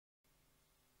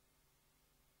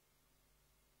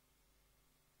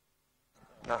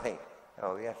Nothing.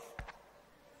 Oh, yes.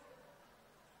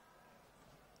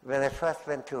 When I first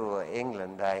went to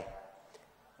England, I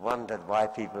wondered why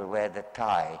people wear the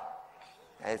tie.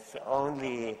 It's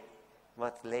only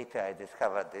much later I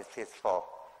discovered this is for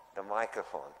the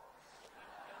microphone.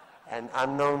 And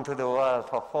unknown to the world,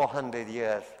 for 400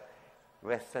 years,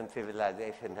 Western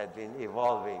civilization had been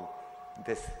evolving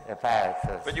this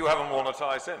apparatus. But you haven't worn a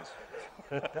tie since.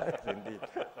 That's indeed.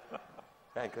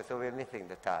 Thank you. So we're missing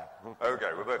the tie. Okay,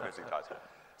 we're both missing ties.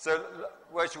 So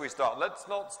where should we start? Let's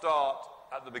not start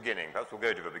at the beginning. Perhaps we'll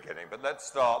go to the beginning. But let's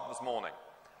start this morning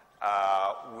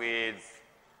with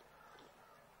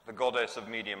the goddess of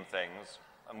medium things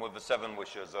and with the 7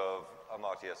 wishes of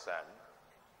Amartya Sen.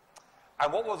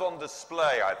 And what was on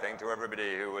display, I think, to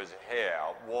everybody who was here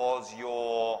was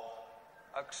your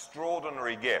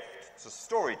extraordinary gift. It's a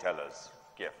storyteller's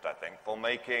gift, I think, for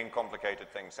making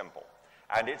complicated things simple.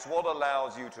 And it's what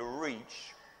allows you to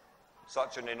reach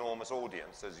such an enormous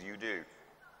audience as you do.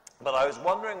 But I was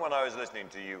wondering when I was listening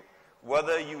to you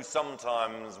whether you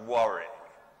sometimes worry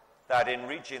that in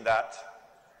reaching that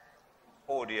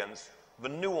audience, the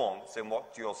nuance in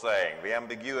what you're saying, the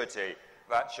ambiguity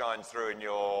that shines through in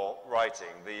your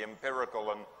writing, the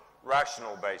empirical and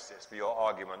rational basis for your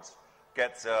arguments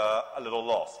gets a little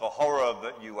lost. The horror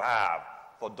that you have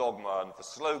for dogma and for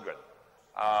slogan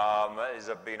has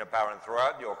been apparent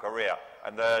throughout your career,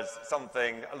 and there's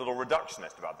something a little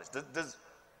reductionist about this.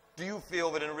 Do you feel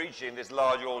that in reaching this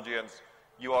large audience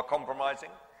you are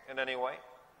compromising in any way?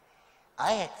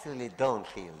 I actually don't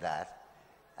feel that.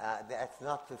 That's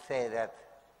not to say that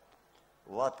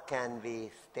what can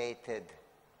be stated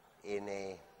in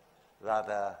a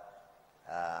rather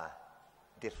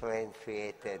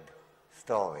differentiated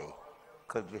story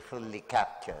could be fully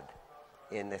captured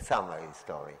in a summary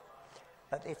story.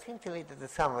 But it seems to me that the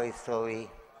summary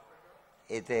story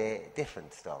is a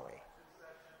different story.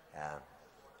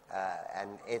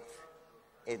 And it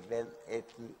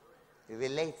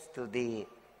relates to the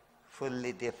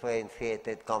fully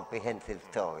differentiated, comprehensive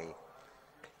story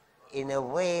in a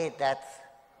way that's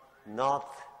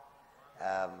not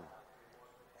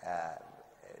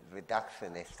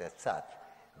reductionist as such,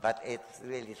 but it's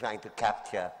really trying to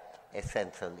capture a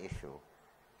central issue.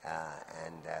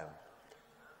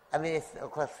 I mean, it's,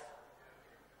 of course,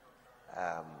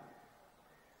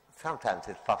 sometimes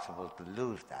it's possible to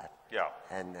lose that. Yeah.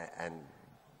 And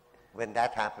when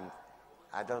that happens,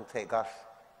 I don't say, gosh,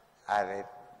 I have a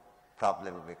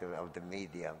problem because of the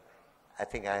medium. I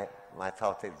think my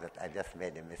thought is that I just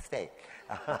made a mistake.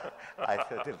 I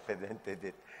should have presented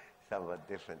it somewhat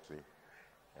differently.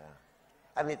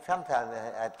 I mean, sometimes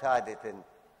I tried it in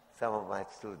some of my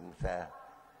students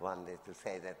wanted to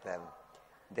say that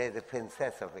there's a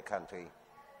princess of a country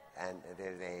and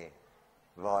there's a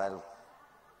royal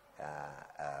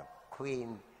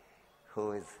queen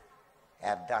who is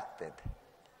abducted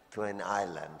to an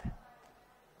island,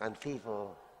 and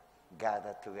people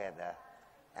gather together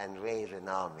and raise an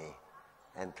army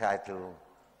and try to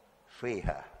free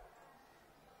her.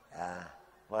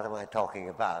 What am I talking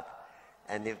about?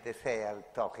 And if they say I'm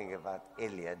talking about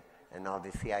Iliad and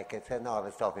Odyssey, I can say, no, I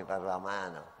was talking about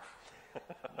Ramayana.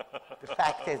 The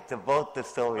fact is that both the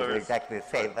stories are exactly the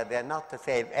same, but they're not the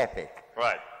same epic.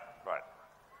 Right, right.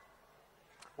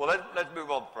 Well, let's move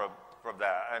on from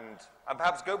there and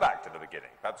perhaps go back to the beginning.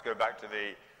 Perhaps go back to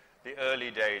the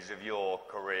early days of your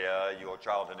career, your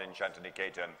childhood in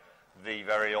Shantiniketan, the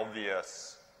very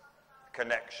obvious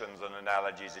connections and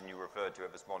analogies, and you referred to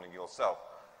it this morning yourself,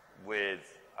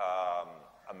 with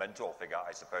a mentor figure,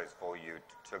 I suppose, for you,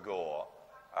 Tagore.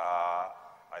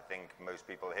 I think most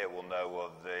people here will know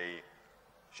of the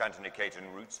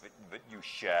Shantiniketan roots that you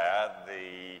share,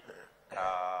 the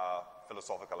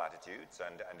philosophical attitudes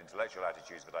and intellectual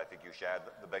attitudes that I think you shared,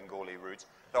 the Bengali roots.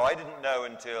 Though I didn't know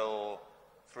until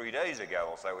 3 days ago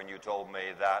or so when you told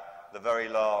me that the very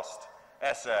last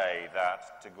essay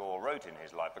that Tagore wrote in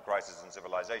his life, The Crisis in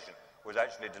Civilization, was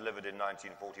actually delivered in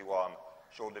 1941,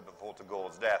 shortly before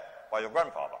Tagore's death, by your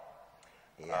grandfather.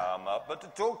 Yeah. But to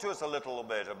talk to us a little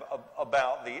bit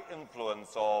about the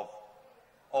influence of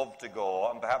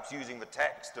Tagore, and perhaps using the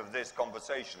text of this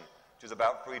conversation, which is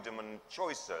about freedom and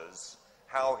choices,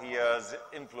 how he has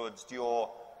influenced your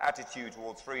attitude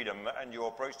towards freedom and your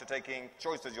approach to taking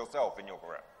choices yourself in your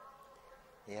career.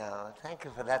 Yeah, thank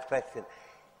you for that question.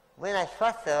 When I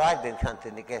first arrived in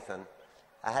Shantiniketan,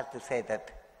 I have to say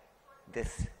that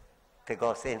this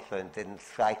Tagore's influence didn't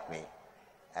strike me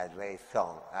as very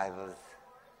strong. I was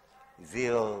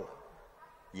 0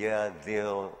 year,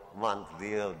 0 month,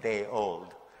 0 day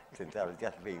old, since I was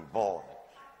just being born.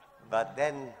 But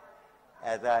then,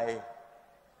 as I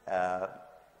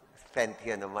spent,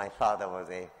 my father was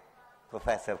a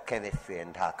professor of chemistry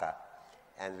in Dhaka,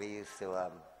 and we used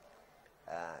to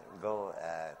go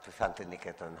to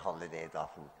Santiniketan on holidays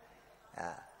often.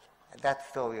 That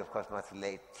story, of course,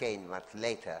 changed much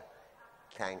later,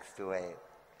 thanks to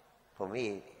for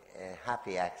me, a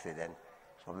happy accident.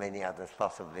 For many others,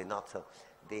 possibly not so.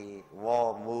 The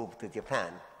war moved to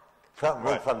Japan,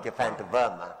 moved from Japan to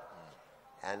Burma,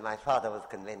 and my father was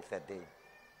convinced that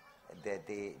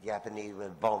the Japanese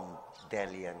will bomb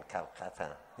Delhi and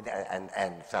Calcutta,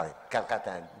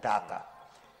 Calcutta and Dhaka.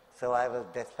 So I was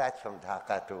dispatched from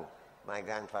Dhaka to my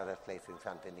grandfather's place in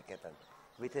Santiniketan,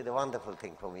 which is a wonderful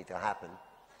thing for me to happen.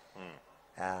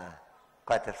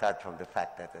 Quite aside from the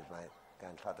fact that, as my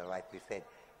grandfather rightly said,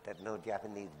 that no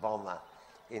Japanese bomber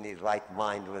in his right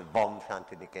mind will bomb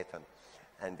Santiniketan,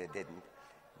 and they didn't.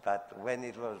 But when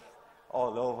it was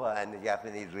all over and the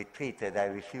Japanese retreated, I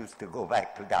refused to go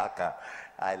back to Dhaka.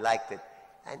 I liked it.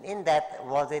 And in that,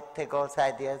 was it Tagore's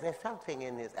ideas? There's something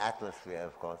in his atmosphere,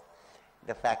 of course.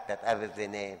 The fact that I was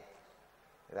in a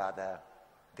rather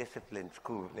disciplined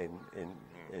school in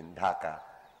Dhaka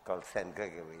called St.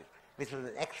 Gregory's, which was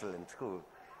an excellent school.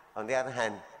 On the other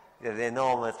hand, there's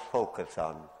enormous focus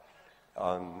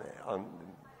on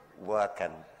work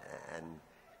and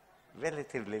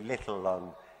relatively little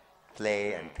on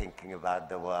play and thinking about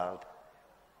the world.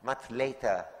 Much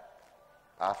later,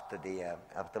 after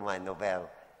my Nobel,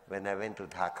 when I went to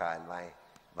Dhaka and my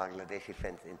Bangladeshi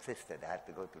friends insisted I had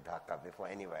to go to Dhaka before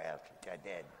anywhere else, which I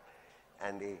did.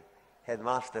 And the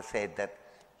headmaster said that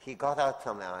he got out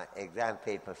some exam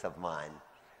papers of mine,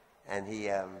 and he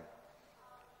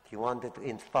wanted to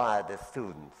inspire the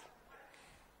students.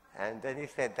 And then he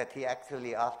said that he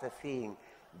actually, after seeing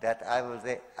that I was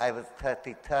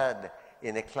 33rd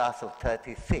in a class of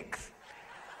 36,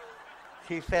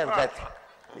 he felt that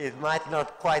it might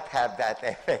not quite have that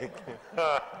effect.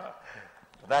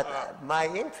 But my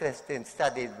interest in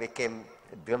studies became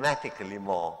dramatically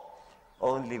more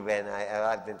only when I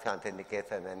arrived in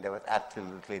Santiniketan and there was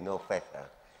absolutely no pressure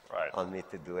on me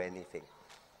to do anything.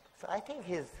 So I think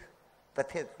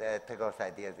Tagore's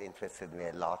ideas interested me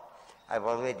a lot. I've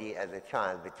already, as a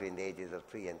child, between the ages of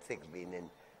 3 and 6, been in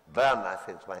Burma,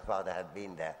 since my father had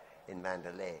been there in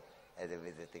Mandalay as a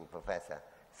visiting professor.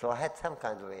 So I had some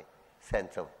kind of a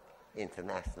sense of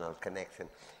international connection.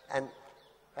 And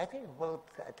I think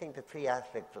the three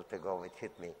aspects of Tagore which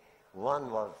hit me.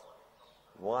 One was,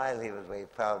 while he was very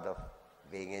proud of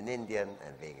being an Indian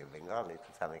and being a Bengali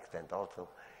to some extent also,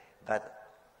 but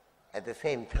at the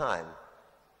same time,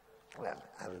 well,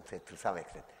 I would say to some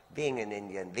extent, being an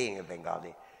Indian, being a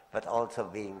Bengali, but also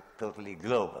being totally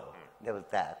global. There was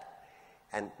that.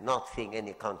 And not seeing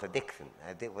any contradiction.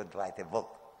 I would write a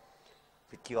book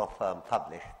which your firm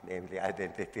published, namely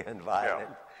Identity and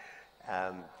Violence.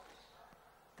 Yeah.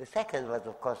 The second was,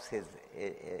 of course, his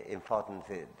importance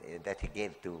that he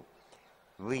gave to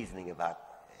reasoning about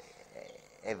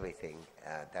everything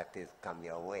that is come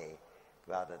your way,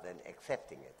 rather than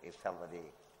accepting it. If somebody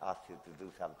asks you to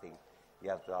do something, you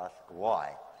have to ask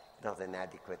why, not an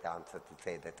adequate answer to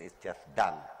say that it's just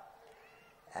done.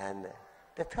 And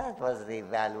the third was the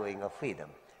valuing of freedom.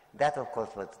 That, of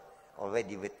course, was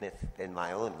already witnessed in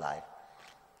my own life,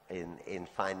 in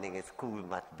finding a school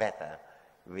much better,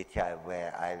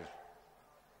 where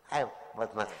I was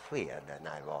much freer than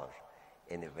I was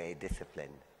in a very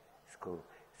disciplined school.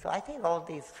 So I think all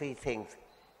these three things,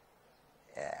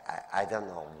 I don't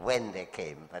know when they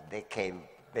came, but they came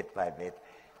bit by bit.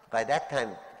 By that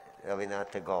time,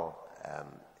 Rabindranath Tagore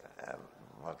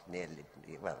was nearly,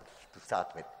 well, to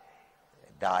start with,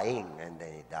 dying, and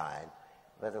then he died.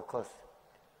 But of course,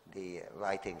 the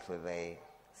writings were very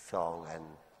strong, and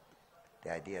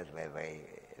the ideas were very,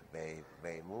 very,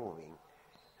 very moving.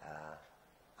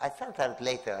 I sometimes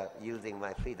later, using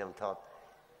my freedom, thought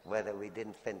whether we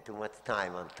didn't spend too much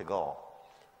time on Tagore.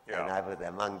 Yeah. And I was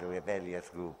among the rebellious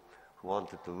group who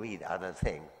wanted to read other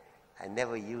things. I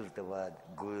never used the word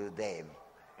Gurudev,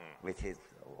 which is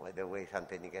the way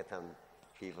Santiniketan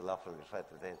people often refer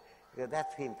to them, because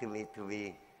that seemed to me to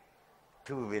be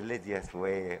too religious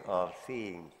way of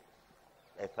seeing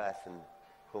a person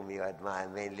whom you admire,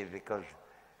 mainly because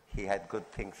he had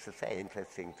good things to say,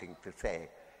 interesting things to say.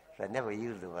 So I never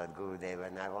used the word Gurudev,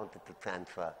 and I wanted to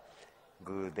transfer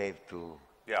Gurudev to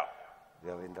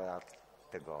Rabindranath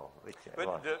Tagore, which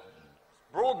was.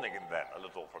 Broadening it then a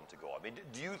little from Tagore, I mean,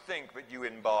 do you think that you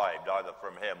imbibed either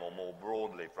from him or more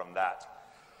broadly from that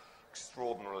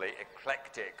extraordinarily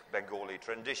eclectic Bengali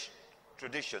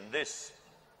tradition, this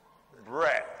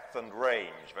breadth and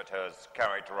range that has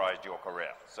characterized your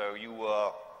career? So you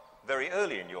were very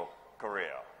early in your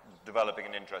career developing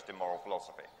an interest in moral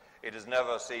philosophy. it has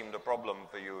never seemed a problem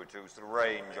for you to sort of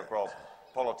range across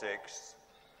politics,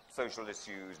 social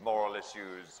issues, moral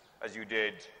issues, as you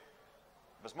did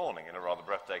this morning in a rather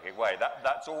breathtaking way.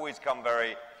 That's always come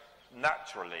very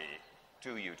naturally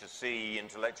to you, to see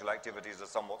intellectual activities as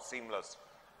somewhat seamless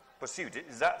pursuit.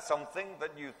 Is that something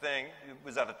that you think,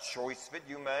 was that a choice that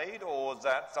you made, or was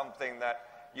that something that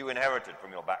you inherited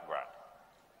from your background?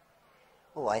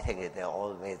 Oh, I think it's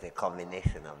always a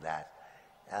combination of that.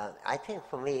 I think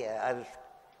for me,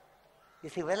 you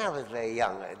see, when I was very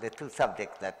young, the two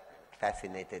subjects that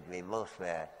fascinated me most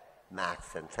were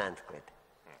maths and Sanskrit.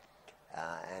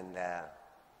 And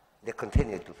they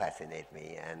continued to fascinate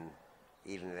me, and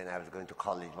even when I was going to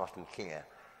college, it wasn't clear.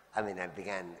 I mean, I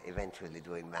began eventually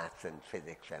doing maths and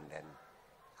physics, and then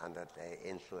under the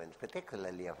influence,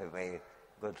 particularly of a very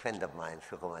good friend of mine,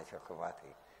 Sukumar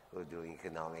Chakravarti, who was doing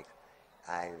economics,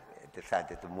 I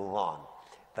decided to move on.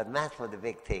 But maths was the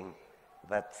big thing,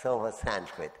 but so was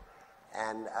Sanskrit.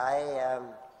 And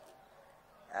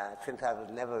since I was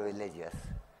never religious,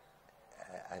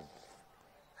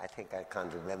 I think I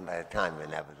can't remember a time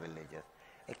when I was religious,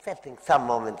 excepting some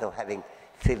moments of having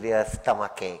severe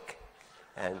stomachache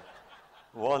and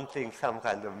wanting some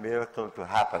kind of miracle to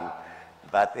happen.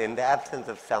 But in the absence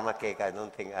of stomachache, I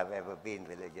don't think I've ever been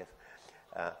religious.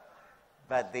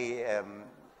 But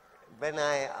when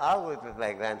I argued with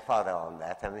my grandfather on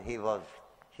that, I mean, he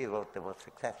wrote the most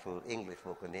successful English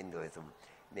book on Hinduism,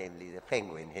 namely The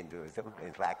Penguin Hinduism.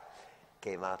 In fact,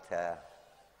 came out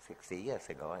 60 years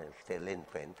ago and still in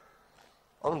print.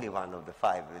 Only one of the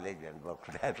 5 religion books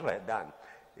that were done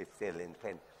is still in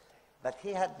print. But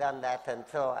he had done that, and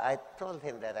so I told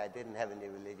him that I didn't have any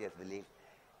religious belief.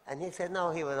 And he said, no,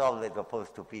 he was always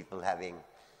opposed to people having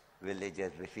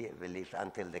religious beliefs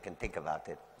until they can think about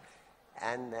it.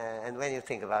 And when you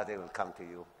think about it, it will come to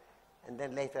you. And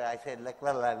then later I said, like,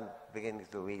 well, I'm beginning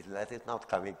to reason that it's not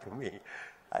coming to me.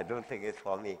 I don't think it's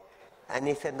for me. And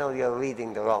he said, no, you're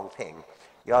reading the wrong thing.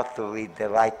 You ought to read the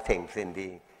right things in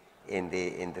the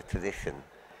tradition.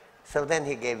 So then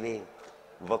he gave me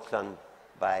books on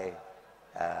by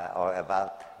and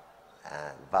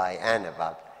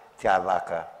about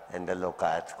Charvaka and the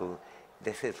Lokayat school.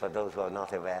 This is, for those who are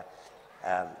not aware,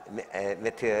 a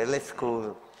materialist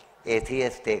school,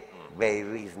 atheistic, very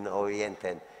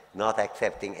reason-oriented, not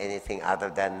accepting anything other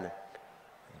than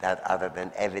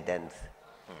evidence.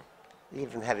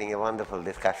 Even having a wonderful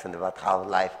discussion about how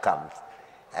life comes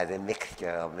as a mixture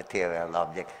of material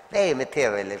objects. Very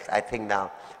materialist, I think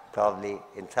now, probably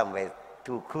in some ways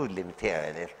too crudely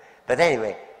materialist. But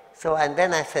anyway, so, and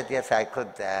then I said, yes, I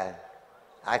could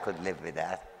live with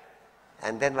that.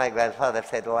 And then my grandfather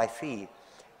said, oh, I see,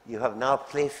 you have now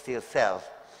placed yourself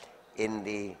in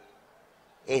the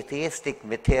atheistic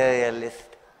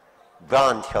materialist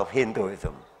branch of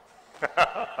Hinduism.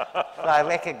 So I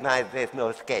recognize there's no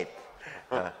escape.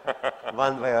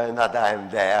 One way or another, I'm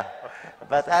there.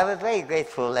 But I was very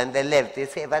grateful, and they lived. You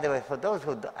see, by the way, for those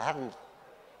who haven't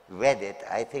read it,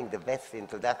 I think the best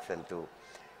introduction to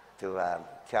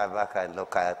Charvaka and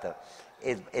Lokayata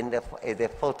is a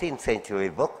 14th century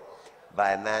book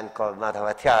by a man called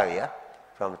Madhavacharya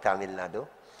from Tamil Nadu,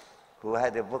 who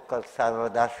had a book called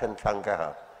Sarvadarshan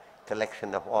Sangraha,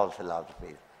 collection of all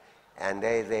philosophies. And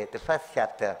there is the first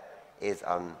chapter is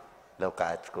on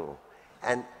Lokayat school.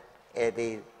 And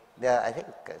there are, I think,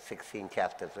 16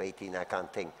 chapters or 18, I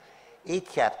can't think. Each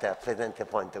chapter presents a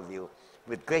point of view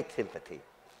with great sympathy.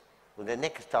 And the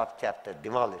next chapter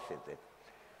demolishes it.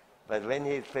 But when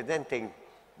he's presenting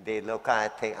the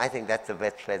Lokayat thing, I think that's the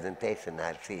best presentation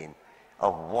I've seen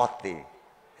of what the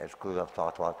school of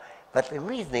thought was. But the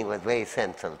reasoning was very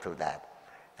central to that.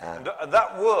 And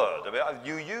that word, I mean,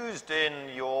 you used in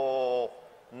your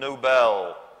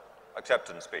Nobel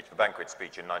acceptance speech, the banquet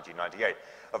speech in 1998,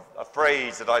 a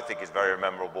phrase that I think is very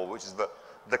memorable, which is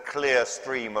the clear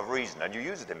stream of reason. And you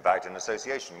use it, in fact, in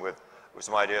association with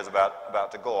some ideas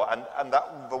about Tagore. And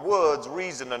that the words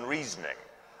reason and reasoning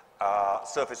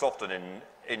surface often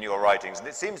in your writings. And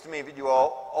it seems to me that you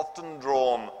are often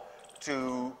drawn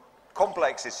to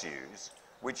complex issues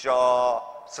which are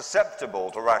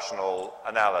susceptible to rational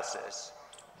analysis,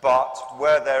 but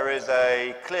where there is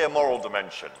a clear moral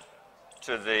dimension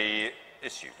to the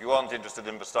issue. You aren't interested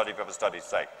in the study for the study's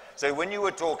sake. So when you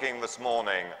were talking this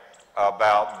morning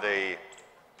about the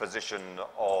position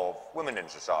of women in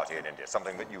society in India,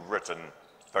 something that you've written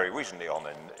very recently on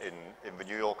in the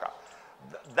New Yorker,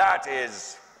 that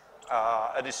is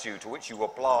an issue to which you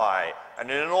apply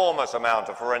an enormous amount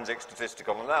of forensic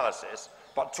statistical analysis,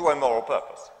 but to a moral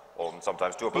purpose, or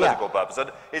sometimes to a political purpose.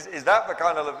 And is that the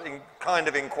kind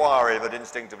of inquiry that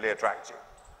instinctively attracts you?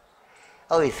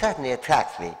 Oh, it certainly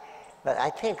attracts me. But I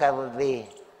think I would be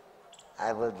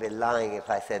lying if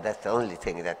I said that's the only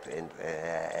thing that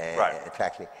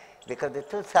attracts me. Because the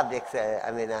two subjects,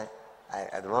 I mean,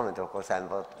 at the moment, of course, I'm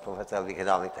both professor of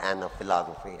economics and of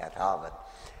philosophy at Harvard.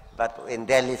 But in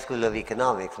Delhi School of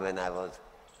Economics, when I was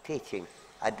teaching,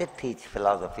 I did teach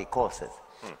philosophy courses,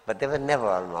 but they were never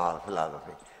on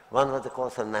philosophy. One was a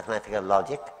course on mathematical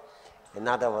logic,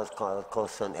 another was a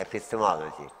course on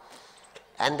epistemology.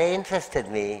 And they interested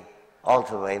me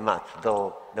also very much,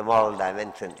 though the moral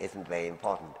dimension isn't very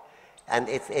important. And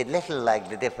it's a little like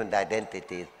the different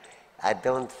identities. I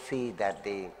don't see that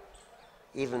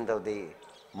even though the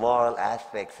moral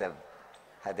aspects have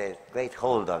had a great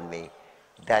hold on me,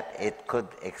 that it could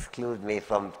exclude me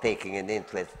from taking an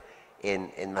interest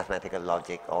in mathematical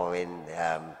logic or in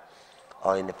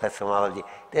epistemology.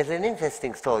 There's an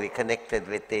interesting story connected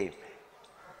with the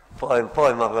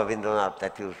poem of Rabindranath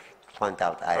that you point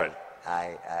out.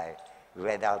 I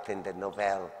read out in the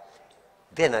Nobel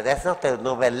dinner. That's not the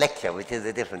Nobel lecture, which is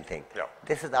a different thing. Yeah.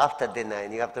 This is after dinner,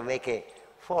 and you have to make a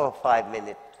 4 or 5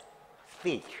 minute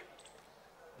speech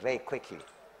very quickly.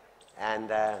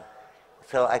 And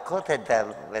so I quoted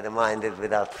where the mind is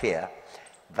without fear.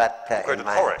 But you quoted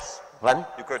Horace. One?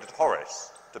 You quoted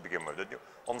Horace to begin with, didn't you?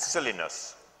 On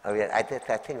silliness. Oh yeah, I think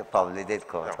I probably did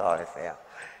quote Horace, yeah.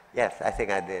 Yes, I think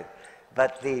I did.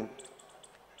 But you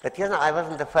know, I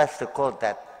wasn't the first to quote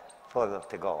that poem of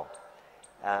Tagore.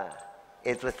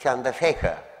 It was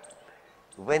Chandrasekhar.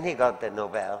 When he got the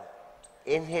Nobel,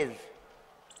 in his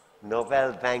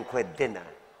Nobel banquet dinner,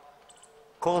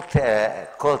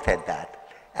 quoted that.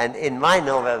 And in my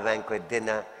Nobel banquet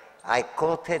dinner, I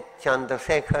quoted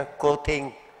Chandrasekhar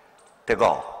quoting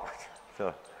Tagore.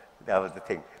 So that was the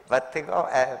thing. But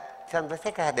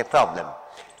Chandrasekhar had a problem,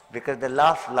 because the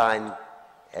last line,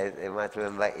 as you might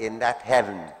remember, in that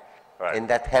heaven, in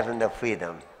that heaven of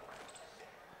freedom.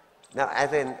 Now,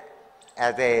 as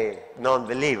a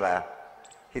non-believer,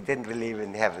 he didn't believe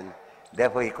in heaven,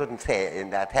 therefore he couldn't say in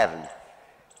that heaven.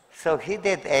 So he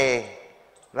did a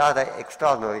rather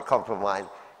extraordinary compromise.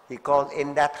 He called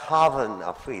in that haven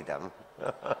of freedom.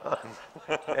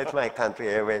 That's my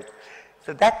country away.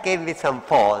 So that gave me some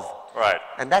pause. Right.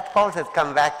 And that pause has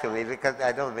come back to me, because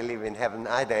I don't believe in heaven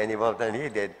either any more than he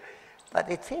did. But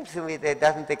it seems to me that it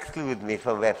doesn't exclude me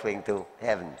from referring to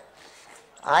heaven.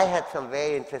 I had some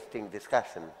very interesting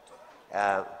discussion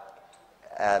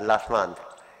last month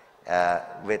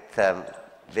with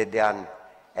Vidyan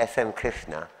S.M.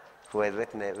 Krishna, who has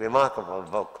written a remarkable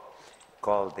book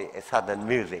called The Southern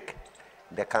Music,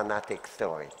 the Carnatic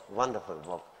Story. Wonderful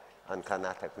book on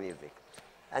Carnatic music.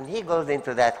 And he goes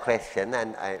into that question,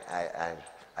 and I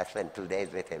spent 2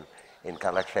 days with him in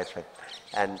Kalakshetra,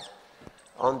 and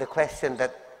on the question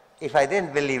that if I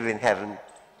didn't believe in heaven,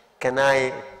 can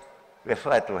I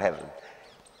refer to heaven?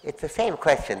 It's the same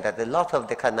question, that a lot of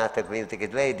the Carnatic music is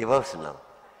very devotional.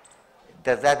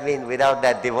 Does that mean without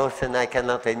that devotion I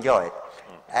cannot enjoy it?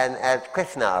 And as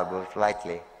Krishna argues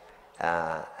rightly,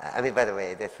 I mean, by the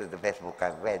way, this is the best book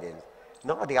I've read in.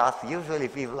 Nobody asks, usually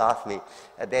people ask me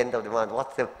at the end of the month,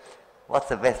 what's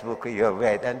the best book you have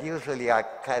read? And usually I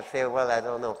kind of say, well, I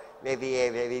don't know, maybe A,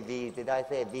 maybe B. Did I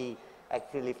say B?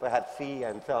 Actually, perhaps C,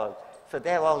 and so on. So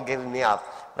they've all given me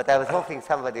up. But I was hoping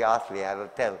somebody asked me, I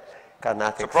would tell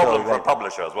Carnatic. It's a problem for a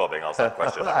publisher as well, being asked that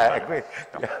question. I agree.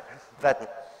 Yeah.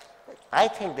 But I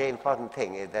think the important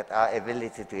thing is that our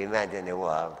ability to imagine a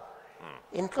world,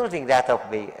 including that of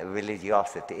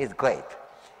religiosity, is great.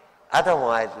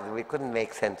 Otherwise, we couldn't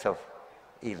make sense of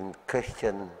even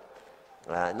Christian,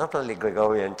 not only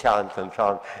Gregorian chants and so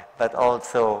on, but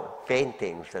also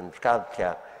paintings and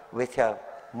sculpture, which are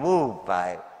moved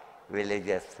by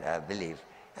religious belief.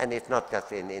 And it's not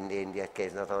just in India's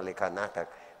case, not only Karnataka,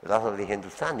 a lot of the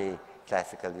Hindustani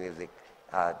classical music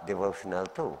are devotional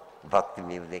too. Bhakti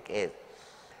music is.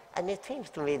 And it seems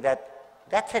to me that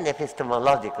that's an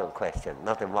epistemological question,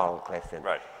 not a moral question.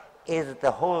 Right. Is the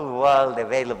whole world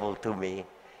available to me,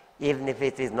 even if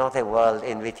it is not a world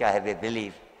in which I have a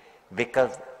belief,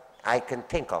 because I can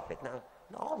think of it. Now,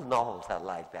 all novels are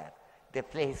like that. They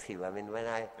place you. I mean, when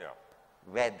I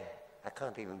read, I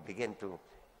can't even begin to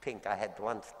think. I had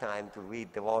once time to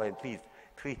read The War and Peace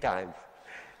 3 times.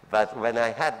 But when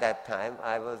I had that time,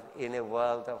 I was in a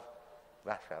world of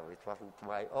Russia, which wasn't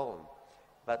my own.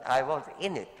 But I was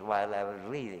in it while I was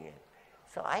reading it.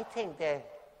 So I think that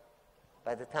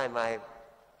by the time I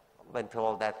went through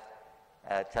all that,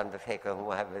 Chandrasekhar, whom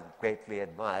I have greatly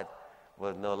admired,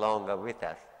 was no longer with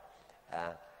us.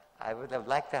 I would have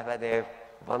liked to have had a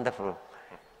wonderful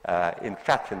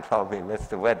instruction from him as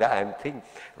to whether I'm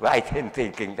right in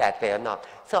thinking that way or not.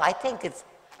 So I think it's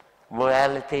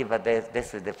morality, but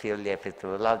this is the purely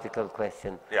epistemological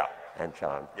question, Yeah. and so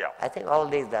on. Yeah. I think all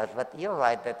these does, but you're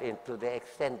right that to the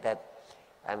extent that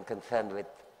I'm concerned with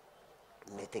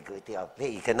nitty-gritty of the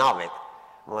economic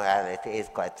morality is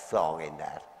quite strong in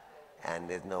that, and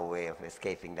there's no way of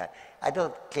escaping that. I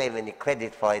don't claim any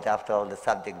credit for it. After all, the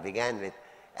subject began with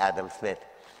Adam Smith,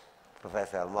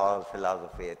 professor of moral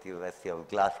philosophy at the University of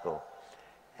Glasgow,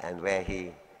 and where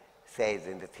he says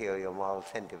in the Theory of Moral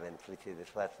Sentiments, which is his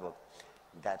first book,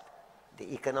 that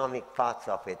the economic parts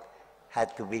of it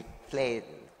had to be played,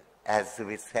 has to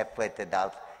be separated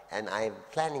out, and I'm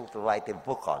planning to write a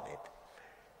book on it.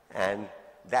 And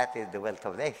that is The Wealth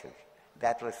of Nations.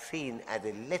 That was seen as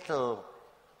a little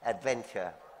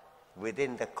adventure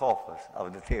within the corpus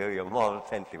of the Theory of Moral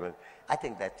Sentiments. I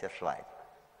think that's just right.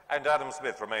 And Adam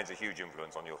Smith remains a huge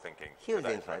influence on your thinking. Huge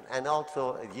influence, and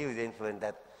also a huge influence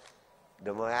that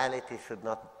the morality should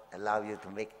not allow you to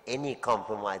make any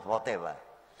compromise whatever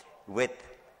with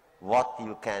what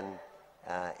you can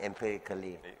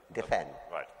empirically defend.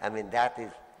 Right. I mean, that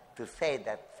is to say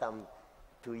that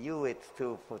to you it's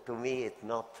true, to me it's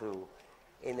not true,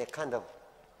 in a kind of,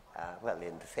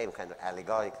 in the same kind of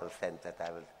allegorical sense that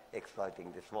I was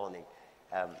exploiting this morning.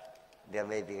 There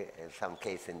may be some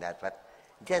case in that, but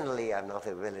generally I'm not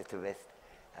a relativist,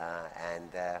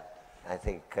 and I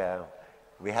think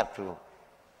we have to,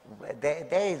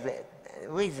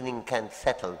 reasoning can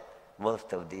settle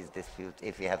most of these disputes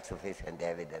if you have sufficient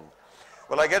evidence.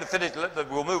 Well, I get to finish,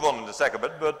 we'll move on in a second,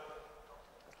 but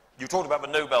you talked about the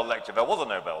Nobel lecture. There was a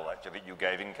Nobel lecture that you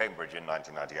gave in Cambridge in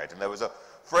 1998, and there was a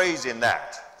phrase in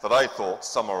that I thought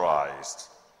summarized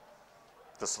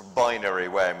the sort of binary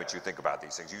way in which you think about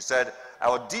these things. You said,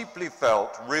 our deeply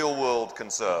felt real-world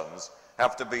concerns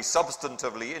have to be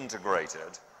substantively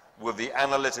integrated with the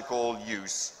analytical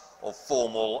use of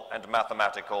formal and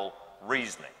mathematical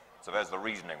reasoning. So there's the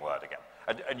reasoning word again.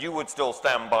 And you would still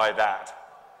stand by that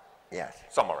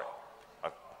summary?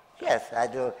 Yes, I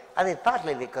do. I mean,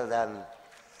 partly because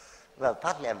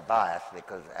partly I'm biased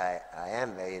because I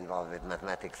am very involved with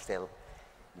mathematics still.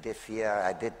 This year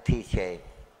I did teach a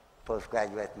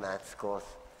postgraduate maths course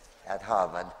at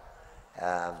Harvard,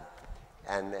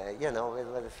 and it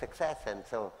was a success, and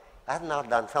so I have not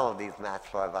done some of these maths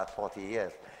for about 40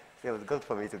 years, so it was good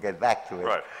for me to get back to it.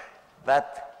 Right.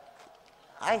 But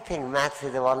I think maths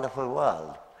is a wonderful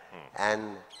world,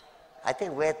 and I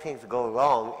think where things go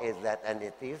wrong is that, and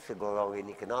it used to go wrong in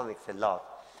economics a lot.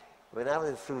 When I was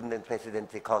a student in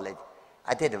Presidency College,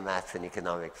 I did a maths and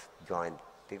economics joint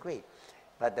degree,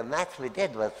 but the maths we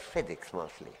did was physics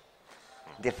mostly.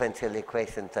 Differential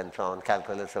equations and so on,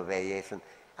 calculus of variation.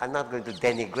 I'm not going to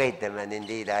denigrate them, and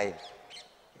indeed I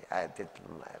did,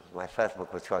 my first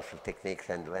book was Choice of Techniques,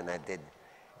 and when I did,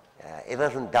 it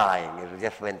wasn't dying, it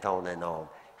just went on and on.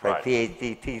 For a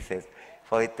PhD thesis,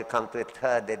 for it to come to a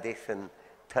third edition,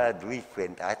 third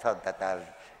reprint, I thought that I was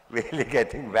really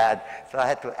getting bad, so I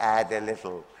had to add a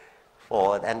little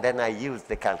forward, and then I used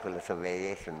the calculus of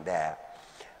variation there.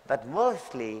 But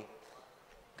mostly,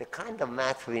 the kind of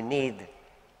math we need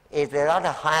is a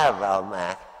rather higher brow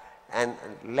math and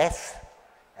less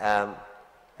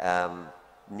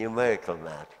numerical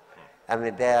math. I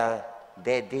mean,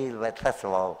 they deal with, first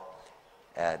of all,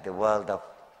 the world of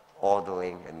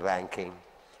ordering and ranking,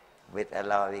 with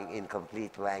allowing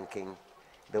incomplete ranking,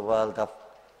 the world of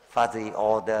fuzzy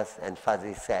orders and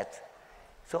fuzzy sets.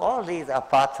 So all these are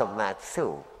parts of math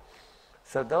too.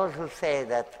 So those who say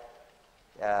that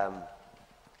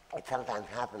it sometimes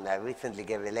happens, I recently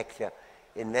gave a lecture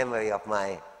in memory of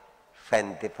my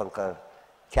friend Dipankar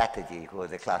Chatterjee, who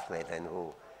was a classmate and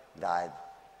who died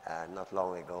not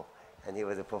long ago, and he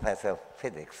was a professor of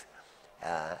physics.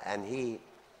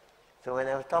 So when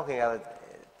I was talking, I was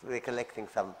recollecting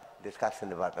some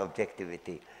discussion about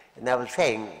objectivity, and I was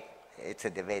saying, it's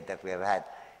a debate that we have had,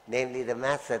 namely the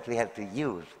maths that we have to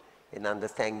use in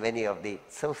understanding many of the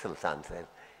social sciences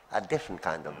are different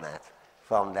kind of maths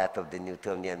from that of the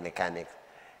Newtonian mechanics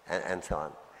and so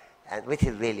on, and which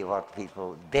is really what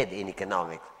people did in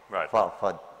economics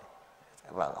for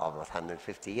almost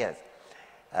 150 years.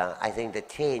 I think the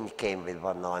change came with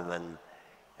von Neumann,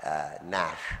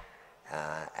 Nash,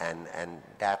 and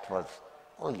that was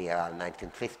only around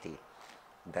 1950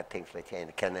 that things were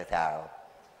changed. Kenneth Arrow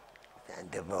and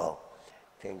DeVoe,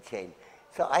 things changed.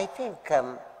 So I think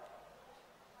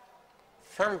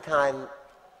sometime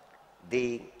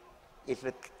if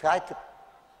we try to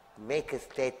make a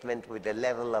statement with a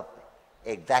level of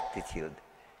exactitude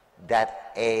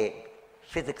that a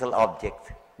physical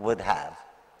object would have,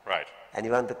 and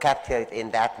you want to capture it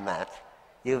in that math,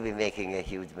 you'll be making a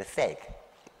huge mistake.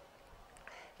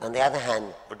 On the other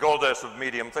hand, the goddess of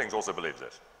medium things also believes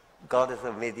this. goddess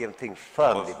of medium things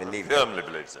firmly believes it. Firmly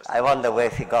believes this. I wonder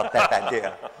where she got that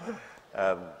idea.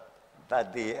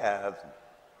 But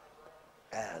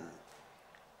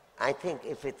I think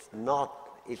if it's not,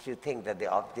 if you think that the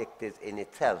object is in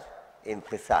itself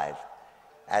imprecise,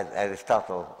 as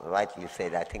Aristotle rightly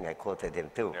said, I think I quoted him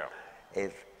too,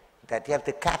 is that you have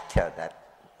to capture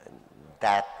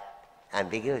that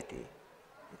ambiguity.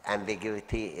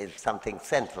 Ambiguity is something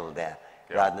central there,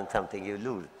 rather than something you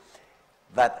lose.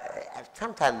 But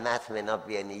sometimes math may not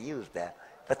be any use there,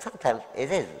 but sometimes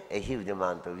it is a huge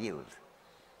amount of use.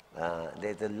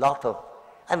 There's a lot of,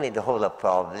 I mean, the whole of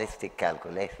probabilistic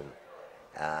calculation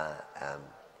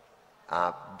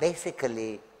are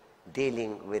basically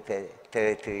dealing with a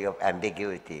territory of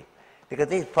ambiguity, because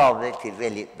these probabilities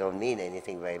really don't mean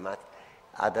anything very much,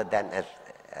 other than as,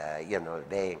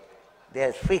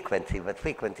 there's frequency, but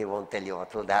frequency won't tell you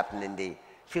what will happen in the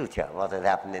future, what has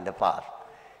happened in the past.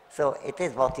 So it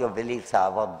is what your beliefs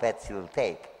are, what bets you'll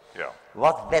take. Yeah.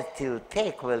 What bets you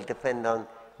take will depend on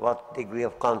what degree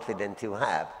of confidence you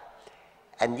have.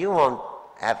 And you won't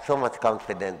have so much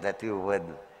confidence that you would,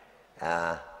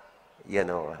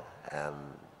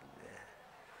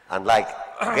 unlike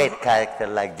great character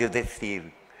like Judith Steele,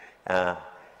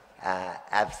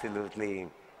 absolutely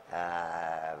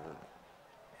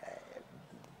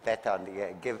bet on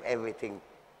give everything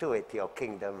to it, your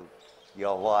kingdom,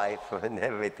 your wife, and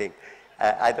everything.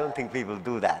 I don't think people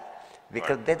do that,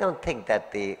 because they don't think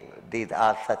that these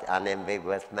are such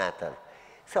unambiguous matters.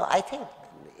 So I think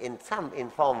in some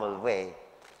informal way,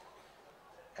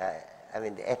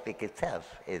 the epic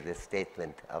itself is a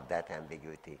statement of that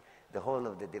ambiguity. The whole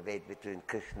of the debate between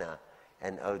Krishna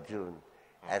and Arjuna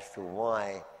as to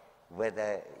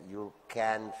whether you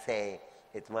can say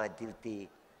it's my duty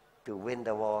to win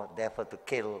the war, therefore to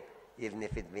kill, even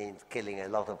if it means killing a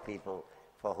lot of people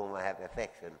for whom I have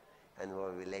affection and who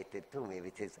are related to me,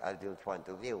 which is Arjuna's point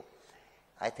of view.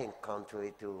 I think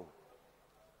contrary to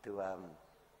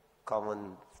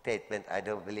common statement, I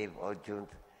don't believe Arjuna's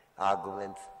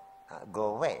arguments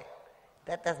go away.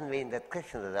 That doesn't mean that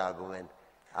Krishna's arguments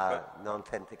are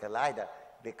nonsensical either,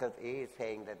 because he is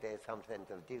saying that there is some sense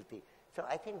of duty. So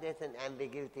I think there's an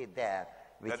ambiguity there.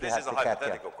 Now, this is a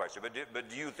hypothetical question, but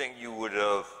do you think you would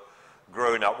have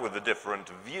grown up with a different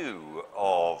view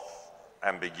of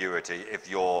ambiguity if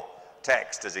your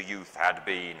text as a youth had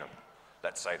been,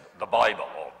 let's say, the Bible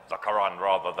or the Quran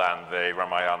rather than the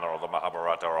Ramayana or the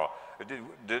Mahabharata? Or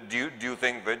do you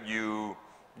think that you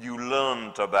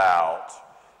learned about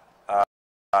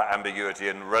ambiguity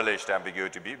and relished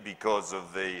ambiguity because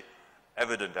of the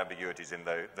evident ambiguities in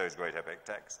those great epic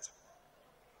texts?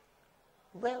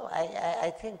 Well, I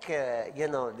think,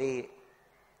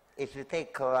 if you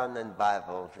take Quran and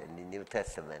Bible in the New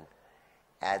Testament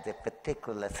as a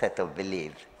particular set of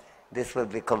beliefs, this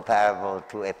would be comparable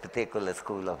to a particular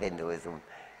school of Hinduism,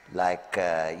 like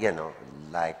Shankara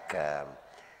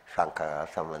or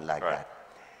someone like that.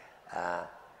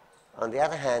 On the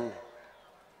other hand,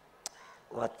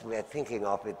 what we're thinking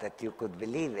of is that you could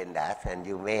believe in that, and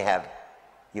you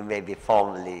may be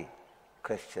formally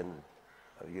Christian,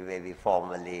 or you may be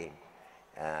formally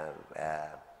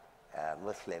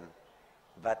Muslim,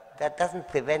 but that doesn't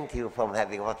prevent you from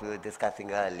having what we were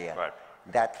discussing earlier,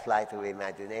 that flight of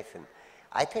imagination.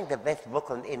 I think the best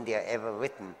book on India ever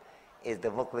written is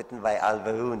the book written by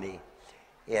Al-Biruni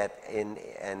in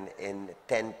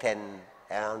 1010,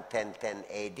 around 1010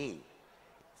 AD,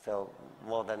 so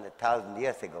more than 1,000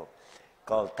 years ago,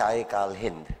 called Tariq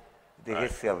al-Hind, the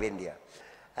history of India.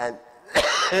 And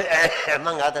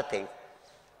among other things,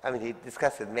 he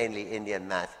discussed mainly Indian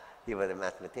math. He was a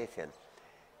mathematician,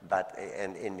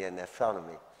 and Indian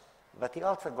astronomy. But he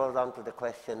also goes on to the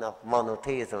question of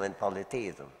monotheism and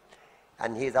polytheism.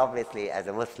 And he's obviously, as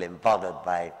a Muslim, bothered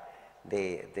by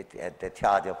the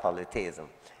charge of polytheism.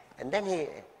 And then he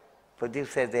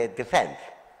produces a defense,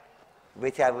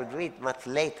 which I would read much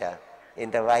later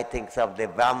in the writings of the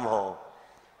Brahmo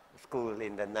school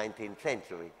in the 19th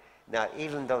century. Now,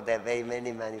 even though there are very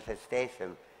many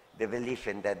manifestations, the belief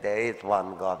in that there is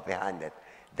one God behind it.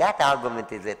 That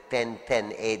argument is a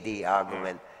 1010 AD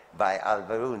argument by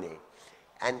Al-Biruni.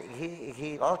 And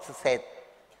he also said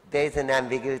there is an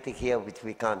ambiguity here which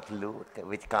we can't lose,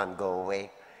 which can't go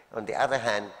away. On the other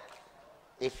hand,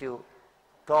 if you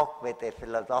talk with a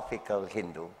philosophical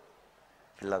Hindu,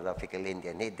 philosophical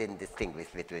Indian, he didn't distinguish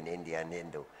between India and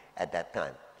Hindu at that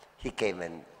time. He came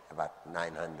in about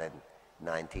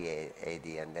 990 AD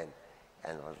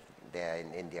and was there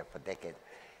in India for decades.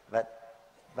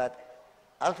 But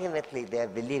ultimately their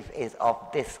belief is of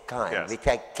this kind, which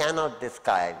I cannot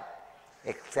describe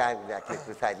exactly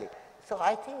precisely. So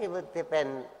I think it would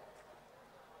depend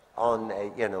on,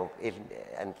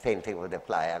 and same thing would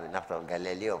apply. I mean, after all,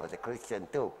 Galileo was a Christian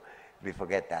too. We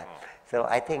forget that. So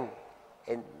I think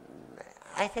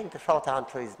the short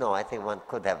answer is no. I think one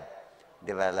could have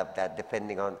developed that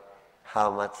depending on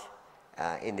how much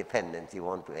independence you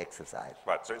want to exercise.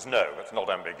 Right, so it's no, it's not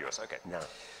ambiguous, okay. No.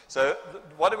 So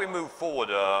why don't we move forward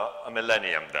a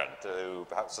millennium then to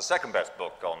perhaps the second best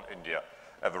book on India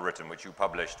ever written, which you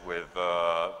published with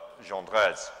Jean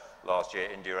Drèze last year,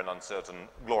 India an Uncertain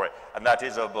Glory. And that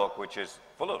is a book which is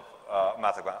full of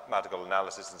mathematical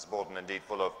analysis and support, and indeed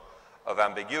full of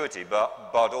ambiguity,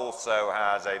 but also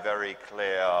has a very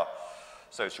clear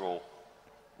social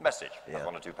message, and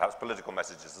one or two perhaps political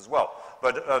messages as well.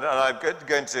 But and I'm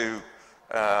going to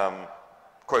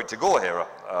quote Tagore here,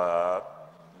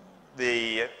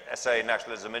 the essay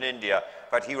Nationalism in India.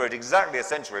 In fact, he wrote exactly a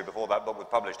century before that book was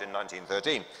published in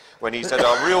 1913, when he said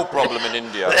our real problem in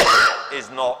India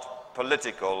is not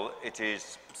political, it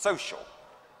is social.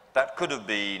 That could have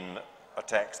been a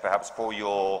text perhaps for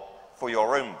your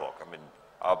own book. I mean,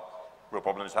 our real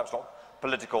problem is perhaps not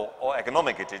political or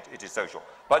economic, it is social.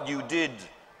 But you did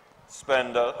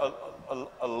spend a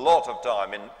lot of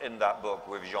time in that book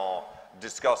with Jean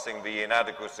discussing the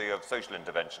inadequacy of social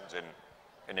interventions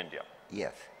in India.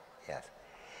 Yes, yes.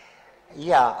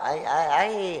 Yeah,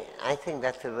 I think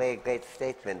that's a very great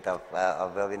statement of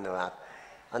Rabindranath.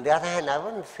 On the other hand, I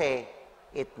wouldn't say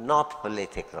it's not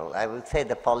political. I would say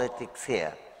the politics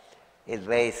here is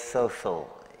very social,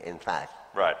 in fact.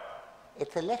 Right.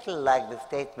 It's a little like the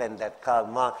statement that Karl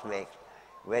Marx makes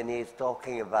when he's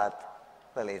talking about,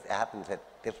 well, it happens at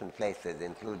different places,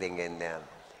 including in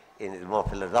his more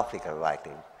philosophical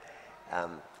writing,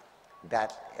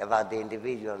 that about the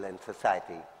individual and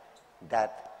society,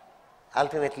 that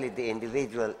ultimately the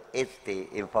individual is the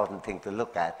important thing to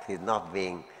look at. He's not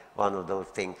being one of those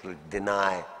things who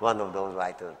deny, one of those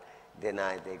writers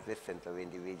deny the existence of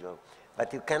individual.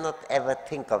 But you cannot ever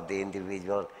think of the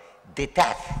individual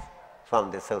detached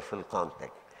from the social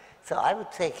context. So I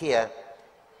would say here,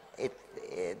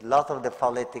 a lot of the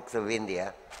politics of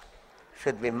India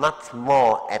should be much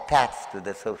more attached to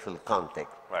the social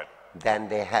context than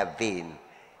they have been.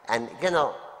 And,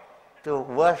 to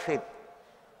worship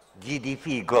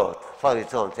GDP growth for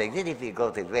its own sake, GDP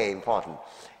growth is very important.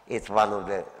 It's one of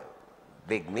the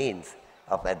big means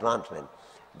of advancement.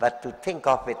 But to think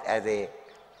of it as a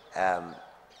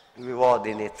reward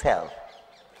in itself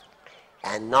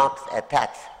and not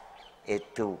attach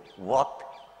it to what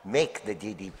makes the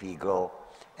GDP grow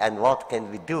and what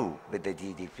can we do with the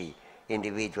GDP,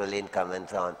 individual income and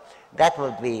so on, that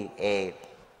would be a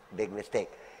big mistake.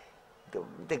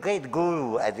 The great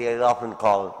guru, as he is often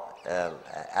called,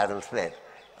 Adam Smith,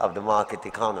 of the market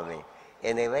economy,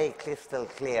 in a very crystal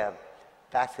clear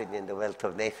passage in The Wealth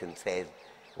of Nations says,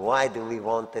 why do we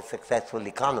want a successful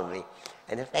economy?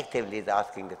 And effectively is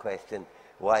asking the question,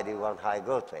 why do you want high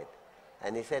growth rate?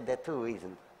 And he said there are two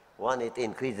reasons. One, it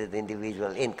increases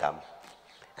individual income.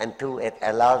 And two, it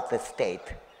allows the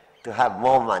state to have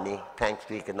more money, thanks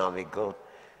to economic growth,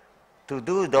 to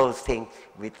do those things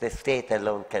which the state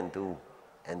alone can do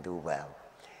and do well.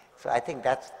 So I think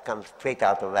that comes straight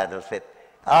out of Adam Smith.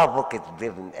 Our book is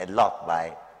driven a lot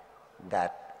by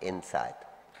that insight.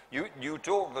 You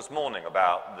talked this morning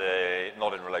about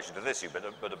not in relation to this issue,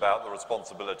 but about the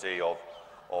responsibility of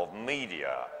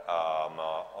media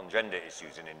on gender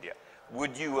issues in India.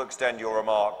 Would you extend your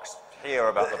remarks here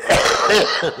about the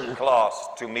political class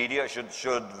to media?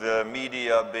 Should the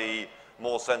media be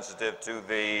more sensitive to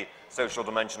the social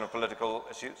dimension of political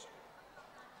issues?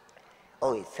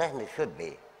 Oh, it certainly should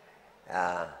be.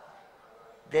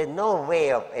 There's no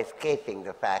way of escaping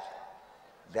the fact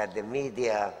that the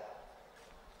media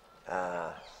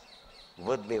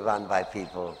would be run by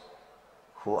people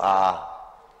who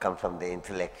come from the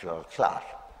intellectual class,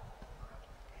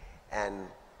 and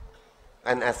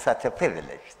as such are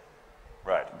privileged.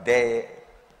 Right. They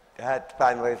had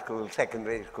primary school,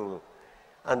 secondary school,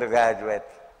 undergraduate,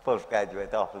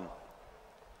 postgraduate often,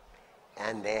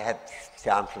 and they had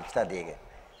chance of studying it.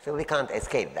 So we can't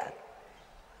escape that.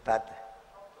 But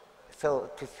so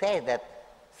to say that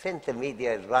since the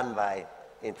media is run by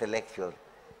intellectuals,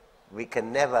 we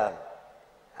can never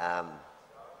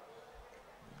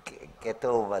get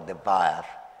over the bias,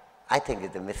 I think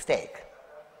is a mistake.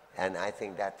 And I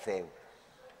think that's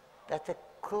a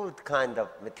crude kind of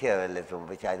materialism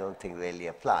which I don't think really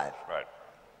applies. Right.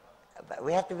 But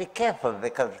we have to be careful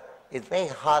because it's very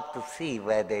hard to see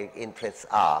where the interests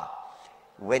are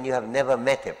when you have never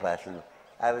met a person.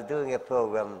 I was doing a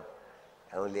program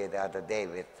only the other day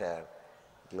with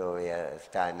Gloria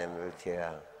Steinem,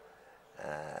 Ruchira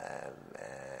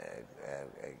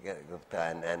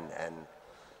Gupta,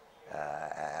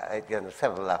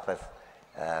 several of us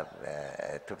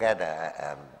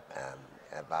together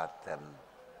about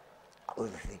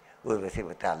University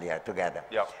of Italia together.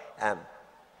 Yeah.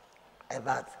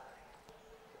 About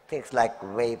things like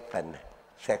rape and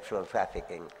sexual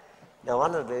trafficking. Now,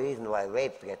 one of the reasons why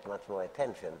rapes get much more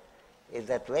attention is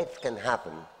that rapes can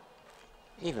happen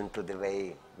even to the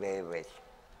very, very rich.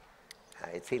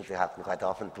 It seems to happen quite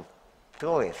often to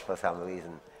tourists for some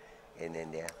reason in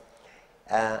India.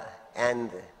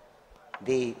 And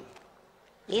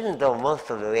even though most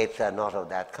of the rapes are not of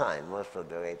that kind, most of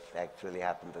the rapes actually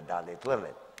happen to Dalit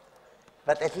women.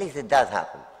 But at least it does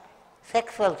happen.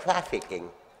 Sexual trafficking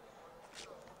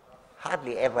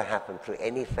hardly ever happened to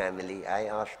any family. I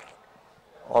asked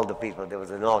all the people, there was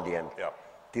an audience,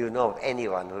 do you know of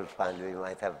anyone whose family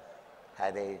might have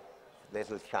had a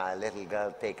little child, little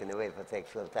girl taken away for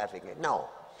sexual trafficking? No.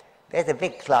 There's a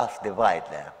big class divide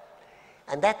there.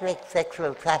 And that makes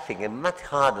sexual trafficking much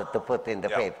harder to put in the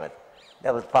papers.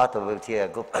 That was part of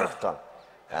Ruchira Gupta's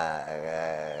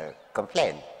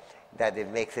complaint, that it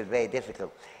makes it very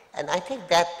difficult. And I think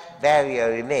that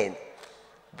barrier remains.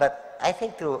 But I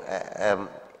think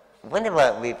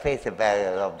whenever we face a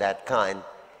barrier of that kind,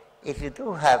 if you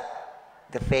do have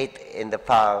the faith in the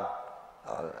power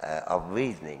of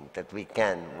reasoning that we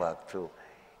can work through,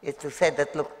 is to say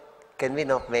that, look, can we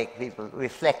not make people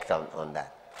reflect on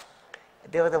that?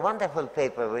 There was a wonderful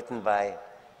paper written by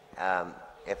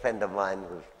a friend of mine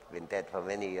who's been dead for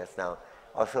many years now,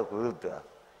 Ashok Rudra,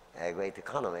 a great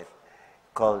economist,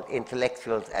 called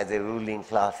Intellectuals as a Ruling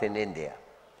Class in India.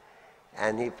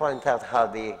 And he points out how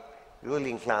the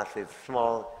ruling class is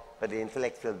small, but the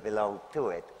intellectuals belong to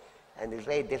it. And it's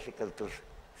very difficult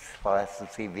for us to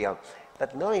see beyond.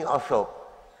 But knowing Ashok,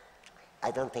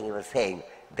 I don't think he was saying,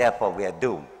 therefore we are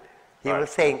doomed. He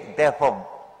was saying, therefore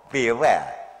be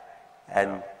aware.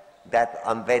 And that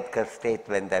Ambedkar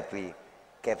statement that we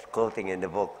kept quoting in the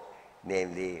book,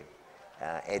 namely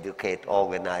educate,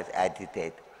 organize,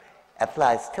 agitate,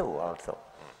 applies too also.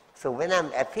 So when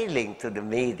I'm appealing to the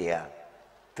media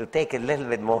to take a little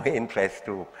bit more interest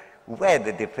to where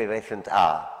the deprivations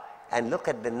are and look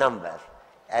at the numbers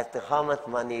as to how much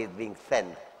money is being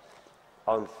spent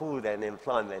on food and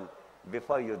employment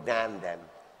before you damn them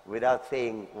without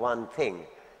saying one thing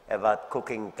about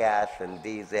cooking gas and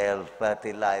diesel,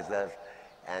 fertilizers,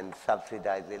 and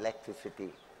subsidized electricity.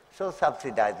 So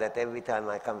subsidized that every time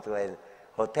I come to a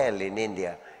hotel in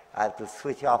India, I have to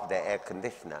switch off the air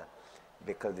conditioner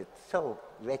because it's so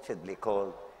wretchedly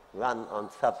cold, run on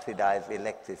subsidized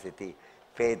electricity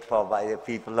paid for by the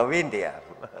people of India.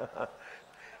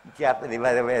 Japanese,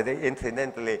 by the way,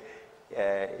 incidentally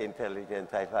intelligent,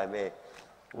 if I may.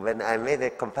 When I made a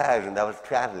comparison, I was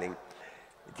traveling.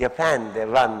 Japan, they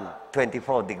run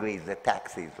 24 degrees, the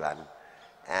taxis run.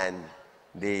 And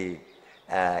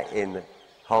in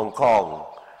Hong Kong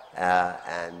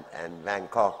and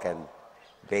Bangkok and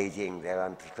Beijing, they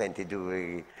run to 20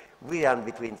 degrees. We run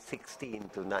between 16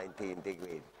 to 19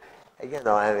 degrees. You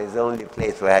know, and it's the only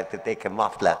place where I had to take a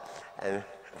muffler and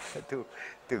to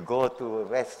go to a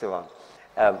restaurant.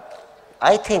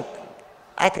 I think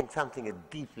something has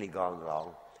deeply gone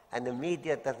wrong, and the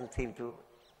media doesn't seem to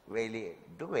really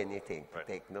do anything to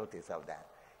take notice of that.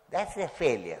 That's a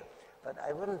failure. But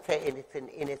I wouldn't say it's an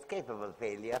inescapable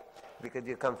failure because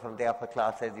you come from the upper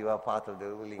classes, you are part of the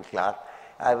ruling class.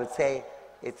 I would say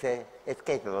it's an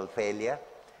escapable failure,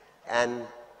 and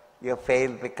you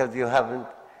failed because you haven't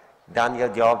done your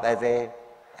job as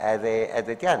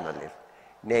a journalist,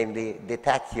 namely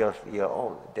detach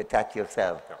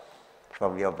yourself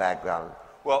from your background.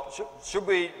 Well, should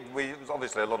we there's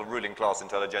obviously a lot of ruling class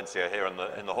intelligentsia here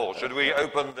in the hall. Should we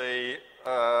open the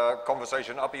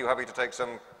conversation up? Are you happy to take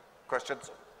some questions,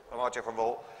 Amartya, from the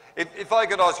hall? If I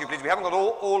could ask you, please, we haven't got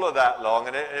all of that long,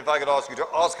 and if I could ask you to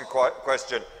ask a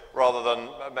question rather than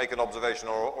make an observation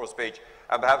or a speech,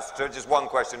 and perhaps just one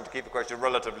question to keep the question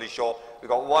relatively short. We've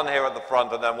got one here at the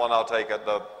front, and then one I'll take at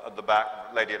the back,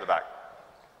 lady at the back.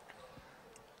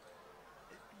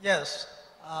 Yes.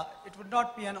 It would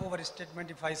not be an overstatement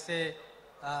if I say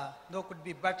no could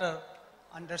be better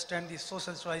understand the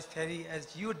social choice theory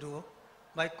as you do.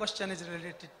 My question is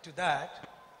related to that.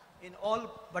 In all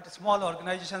but small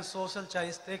organizations, social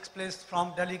choice takes place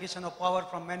from delegation of power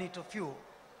from many to few.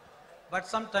 But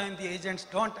sometimes the agents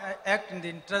don't act in the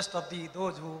interest of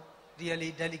those who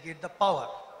really delegate the power.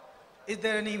 Is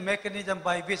there any mechanism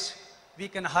by which we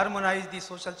can harmonize the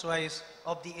social choice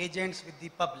of the agents with the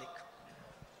public?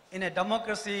 In a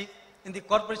democracy, in the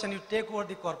corporation, you take over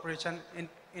the corporation.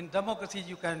 In democracy,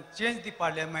 you can change the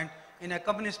parliament. In a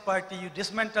communist party, you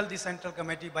dismantle the central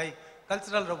committee by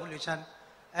cultural revolution.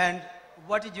 And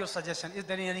what is your suggestion? Is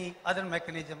there any other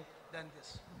mechanism than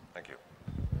this? Thank you.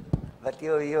 But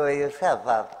you yourself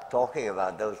are talking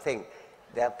about those things.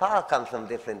 Their power comes from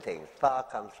different things. Power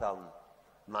comes from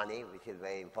money, which is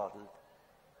very important.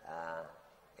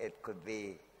 It could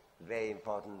be very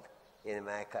important in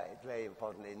America. It's very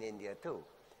important in India too.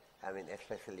 I mean,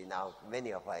 especially now,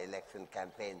 many of our election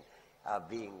campaigns are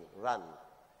being run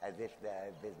as if they're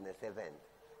a business event.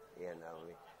 You know,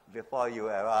 before you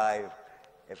arrive,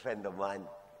 a friend of mine,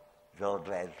 George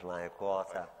Rez, my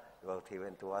co-author, wrote, he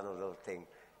went to one of those things,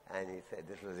 and he said,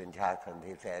 this was in Jharkhand,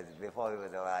 he said, before he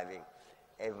was arriving,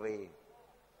 every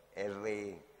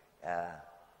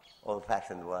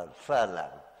old-fashioned word,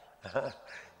 furlong.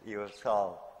 You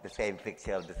saw the same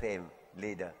picture of the same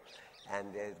leader,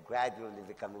 and it's gradually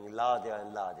becoming larger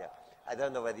and larger. I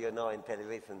don't know whether you know in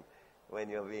television, when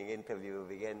you're being interviewed, you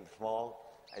begin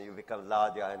small, and you become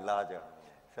larger and larger.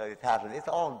 So it happens. It's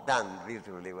all done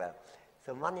reasonably well.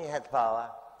 So money has power.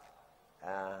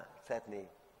 Certainly,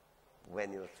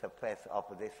 when you suppress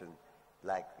opposition,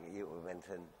 like you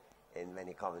mentioned, in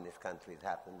many communist countries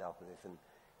happened, opposition,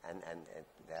 and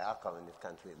there are communist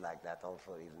countries like that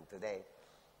also even today.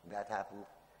 That happens.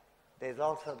 There's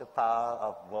also the power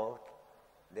of vote.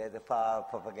 There's the power of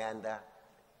propaganda.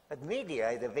 But media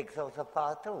is a big source of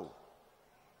power too.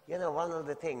 You know, one of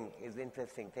the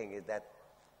interesting thing is that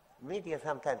media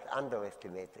sometimes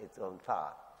underestimates its own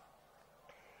power.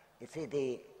 You see,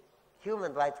 the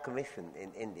Human Rights Commission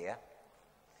in India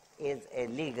is a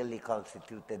legally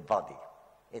constituted body.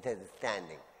 It has a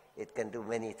standing. It can do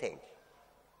many things.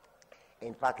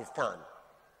 In Pakistan,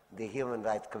 the Human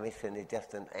Rights Commission is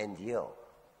just an NGO.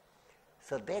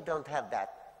 So they don't have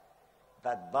that.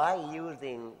 But by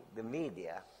using the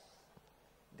media,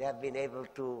 they have been able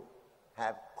to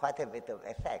have quite a bit of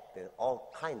effect in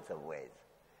all kinds of ways.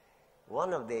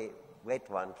 One of the great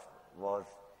ones was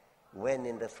when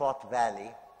in the Swat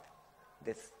Valley,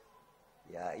 this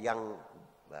young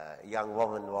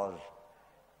woman was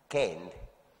caned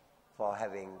for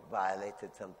having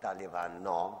violated some Taliban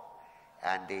norm,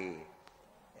 and the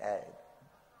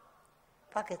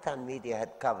Pakistan media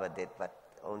had covered it, but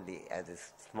only as a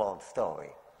small story.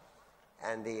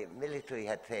 And the military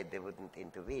had said they wouldn't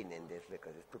intervene in this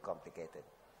because it's too complicated.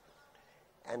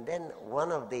 And then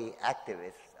one of the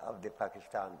activists of the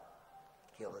Pakistan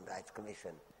Human Rights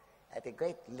Commission, at a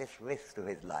great risk to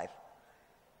his life,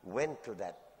 went to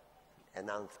that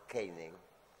announced caning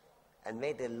and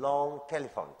made a long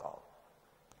telephone call,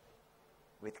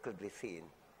 which could be seen.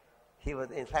 He was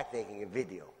in fact taking a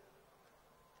video.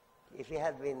 If he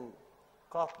had been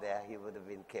caught there, he would have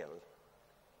been killed.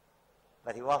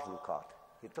 But he wasn't caught.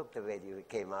 He took the video, he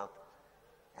came out,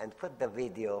 and put the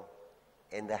video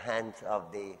in the hands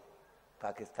of the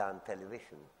Pakistan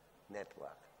television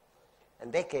network.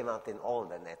 And they came out in all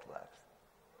the networks.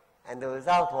 And the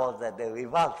result was that the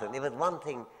revulsion, it was one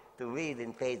thing to read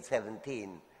in page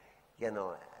 17, you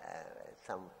know,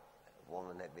 some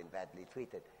woman had been badly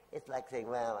treated. It's like saying,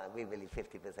 well, we believe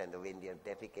 50% of Indians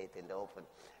defecate in the open.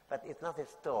 But it's not a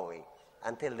story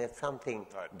until there's something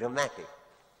dramatic.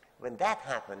 When that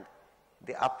happened,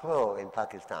 the uproar in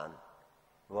Pakistan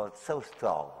was so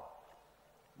strong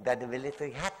that the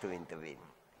military had to intervene.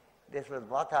 This was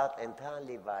brought out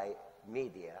entirely by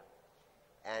media,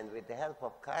 and with the help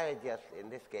of courageous, in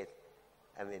this case,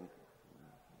 I mean,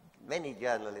 many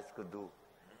journalists could do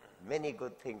many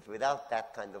good things without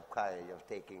that kind of courage of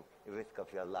taking the risk of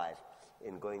your life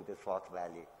in going to Swat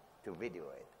Valley to video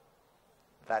it.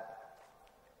 But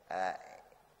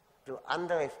to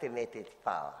underestimate its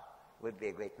power would be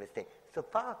a great mistake. So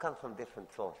power comes from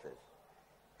different sources.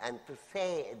 And to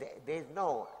say there's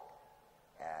no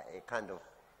a kind of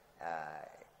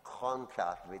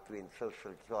contrast between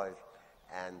social choice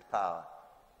and power.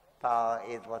 Power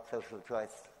is what social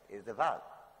choice is about.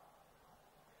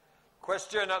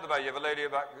 Question at the back. You have a lady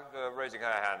back raising her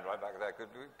hand right back there.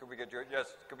 Could we get you?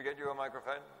 Yes. Could we get you a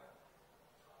microphone?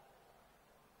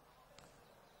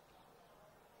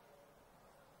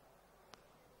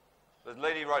 There's a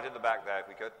lady right at the back there. If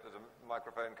we could. There's a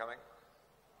microphone coming.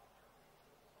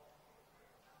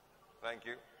 Thank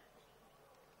you.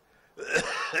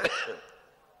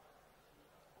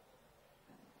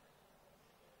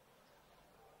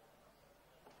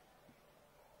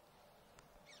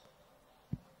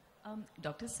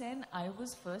 Dr. Sen, I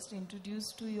was first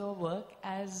introduced to your work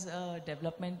as a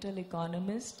developmental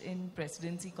economist in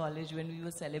Presidency College when we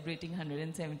were celebrating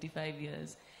 175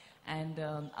 years. And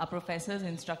our professors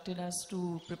instructed us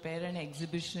to prepare an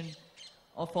exhibition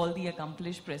of all the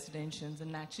accomplished presidentials.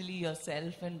 And actually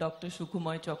yourself and Dr.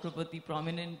 Shukumar Chakraborty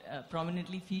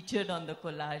prominently featured on the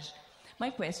collage. My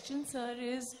question, sir,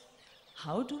 is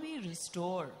how do we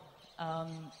restore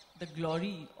the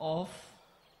glory of,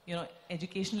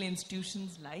 educational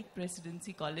institutions like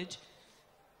Presidency College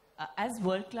as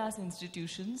world-class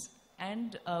institutions,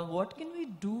 and what can we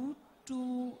do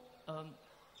to,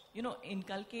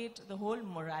 inculcate the whole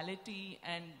morality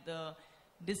and the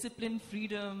discipline,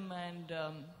 freedom, and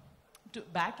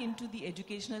back into the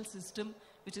educational system,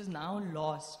 which is now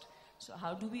lost? So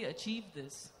how do we achieve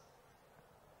this?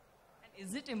 And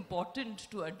is it important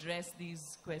to address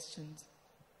these questions?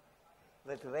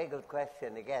 Well, it's a very good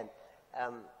question again.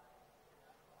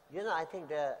 I think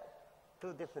there are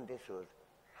two different issues.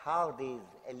 How these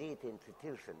elite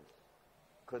institutions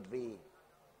could be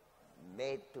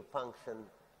made to function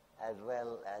as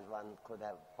well as one could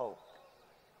have hoped,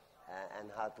 and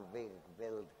how to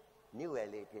build new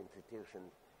elite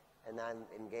institutions. And I'm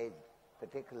engaged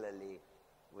particularly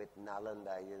with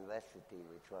Nalanda University,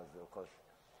 which was, of course,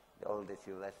 the oldest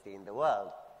university in the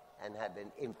world and had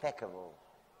an impeccable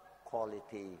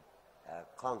quality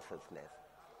consciousness.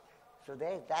 So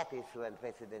there's that issue, and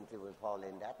Presidency will fall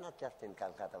in that, not just in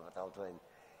Calcutta, but also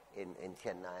in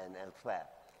Chennai and elsewhere.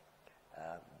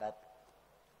 But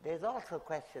there's also a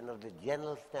question of the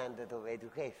general standard of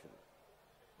education.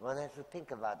 One has to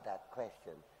think about that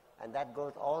question, and that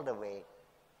goes all the way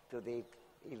to the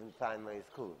even primary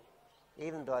school.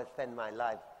 Even though I spent my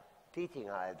life teaching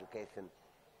higher education,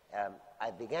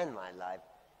 I began my life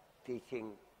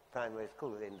teaching primary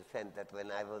school, in the sense that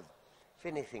when I was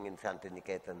finishing in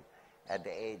Santiniketan at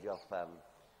the age of, I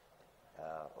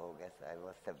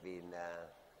must have been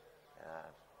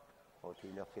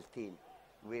 14 or 15,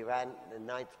 we ran a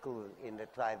night school in the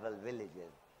tribal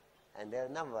villages. And there are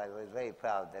a number, I was very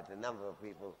proud that a number of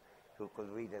people who could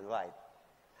read and write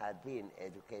had been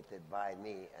educated by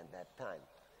me at that time.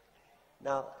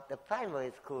 Now, the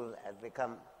primary school has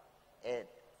become an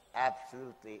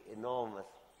absolutely enormous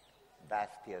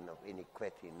bastion of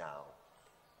inequity now.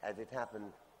 As it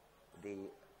happened,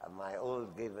 my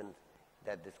old grievance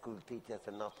that the school teachers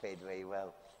are not paid very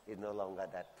well is no longer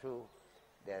that true.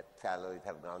 Their salaries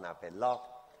have gone up a lot.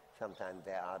 Sometimes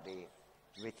they are the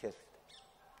richest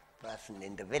person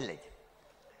in the village.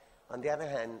 On the other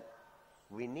hand,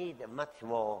 we need a much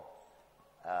more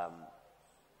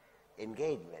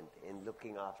engagement in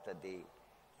looking after the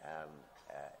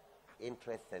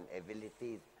interests and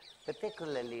abilities,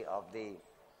 particularly of the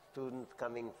students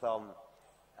coming from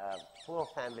poor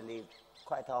families,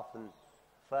 quite often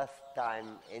first time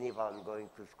anyone going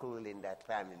to school in that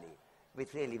family,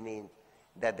 which really means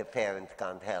that the parents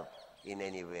can't help in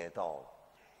any way at all.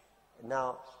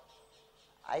 Now,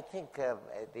 I think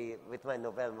with my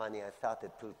Nobel money, I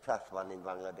started two trusts, one in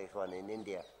Bangladesh, one in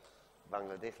India.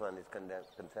 Bangladesh one is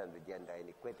concerned with gender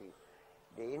inequity.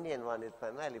 The Indian one is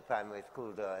primarily primary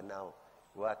schools, though are now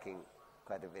working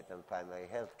quite a bit on primary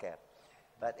health care.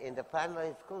 But in the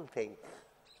primary school thing,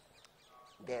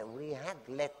 we had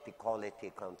let the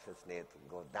quality consciousness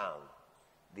go down.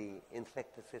 The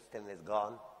inspector system is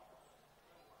gone.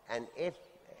 And if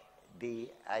the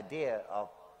idea of,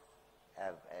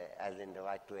 as in the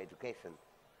right to education,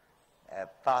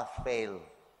 pass-fail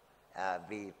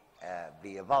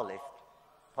be abolished,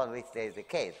 for which there is a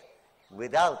case,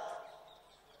 without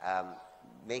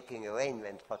making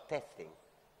arrangements for testing,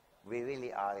 we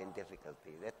really are in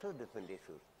difficulty. There are two different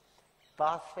issues.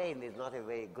 Pass-fail is not a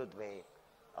very good way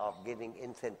of giving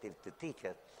incentives to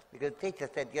teachers, because teachers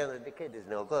said, the kid is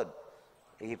no good.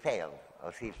 He failed,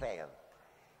 or she failed.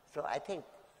 So I think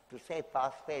to say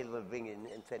pass-fail will bring in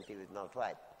incentive is not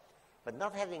right. But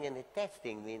not having any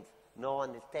testing means no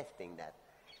one is testing that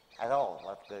at all,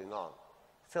 what's going on.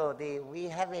 So we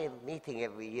have a meeting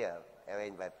every year,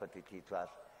 arranged by Patichi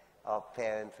Trust, of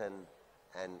parents and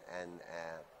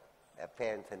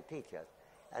parents and teachers.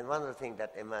 And one of the things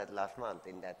that emerged last month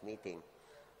in that meeting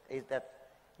is that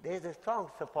there is a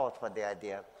strong support for the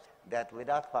idea that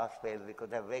without pass-fail we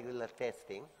could have regular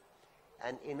testing,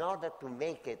 and in order to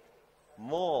make it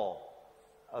more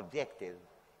objective,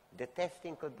 the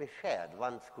testing could be shared,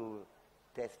 one school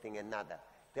testing another.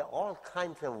 There are all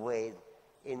kinds of ways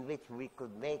in which we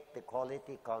could make the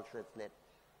quality consciousness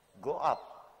go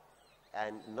up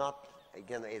and not,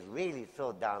 is really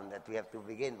so down that we have to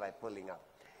begin by pulling up.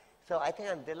 So I think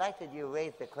I'm delighted you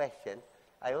raised the question.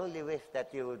 I only wish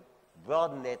that you would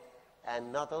broaden it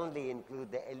and not only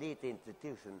include the elite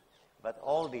institutions, but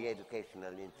all the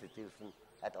educational institutions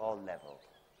at all levels.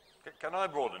 Can I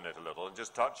broaden it a little and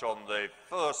just touch on the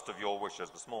first of your wishes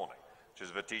this morning, which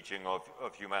is the teaching of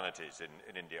humanities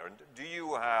in India? And do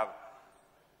you have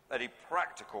any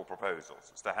practical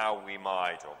proposals as to how we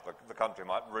might, or the country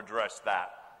might, redress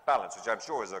that balance, which I'm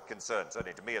sure is a concern,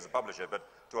 certainly to me as a publisher, but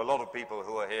to a lot of people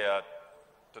who are here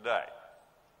today?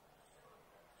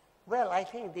 Well, I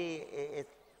think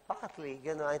it's partly,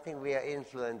 I think we are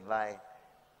influenced by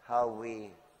how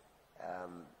we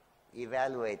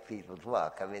evaluate people's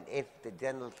work. I mean, if the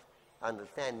general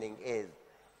understanding is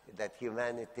that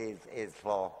humanities is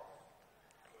for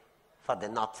the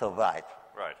not so bright,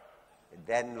 Right.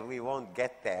 then we won't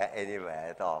get there anywhere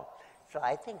at all. So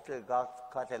I think we got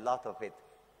quite a lot of it.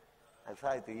 I'm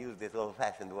sorry to use this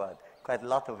old-fashioned word. Quite a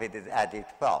lot of it is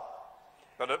agitprop.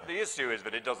 But the issue is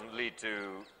that it doesn't lead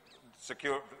to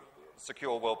secure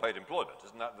well-paid employment.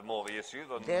 Isn't that the more the issue?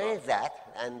 There is that,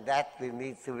 and that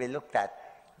needs to be looked at.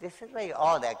 This is very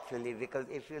odd, actually, because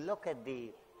if you look at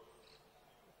the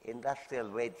industrial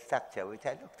wage structure, which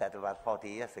I looked at about 40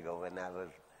 years ago when I was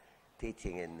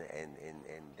teaching in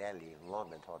Delhi, more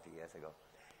than 40 years ago,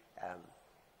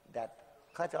 that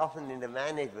quite often in the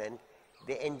management,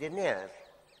 the engineers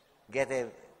get a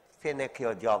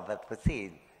sinecure job that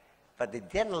proceeds, but the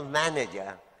general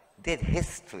manager did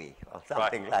history or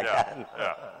something like that.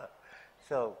 Yeah.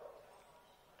 So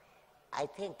I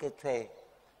think it's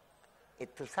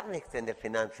to some extent a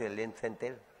financial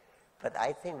incentive, but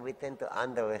I think we tend to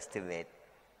underestimate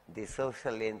the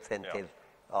social incentive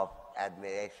of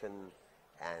admiration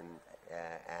and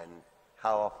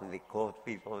how often we quote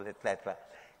people, etc.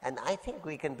 And I think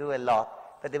we can do a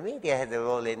lot, but the media has a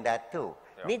role in that too.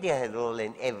 Yeah. Media has a role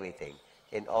in everything,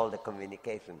 in all the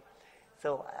communication.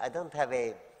 So I don't have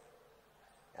a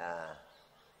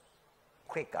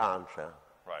quick answer.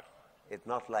 Right. It's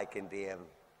not like in the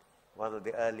one of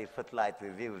the early footlight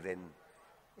reviews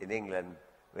in England,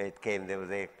 where it came, there was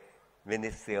a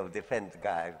Ministry of Defense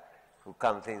guy who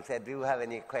comes in and said, "Do you have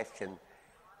any question?"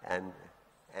 And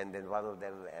then one of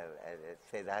them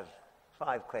said, "I have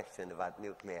 5 questions about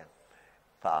nuclear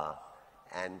power."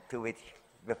 And to which,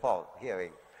 before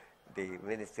hearing, the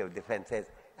Ministry of Defense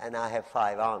says, "And I have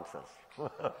 5 answers."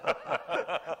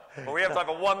 Well, we have time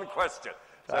for one question.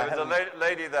 So there's a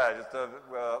lady there, just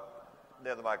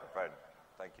near the microphone.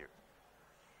 Thank you.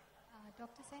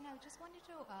 Dr. Sen, I just wanted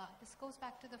to, this goes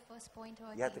back to the first point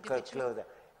about You have to come closer.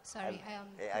 Sorry.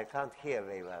 I can't hear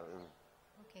very well.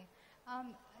 Okay.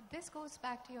 This goes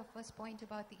back to your first point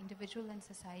about the individual and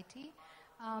society.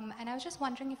 And I was just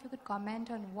wondering if you could comment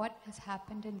on what has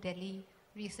happened in Delhi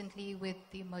recently with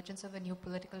the emergence of a new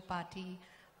political party,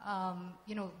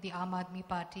 the Aam Aadmi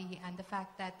Party, and the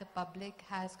fact that the public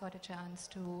has got a chance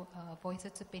to voice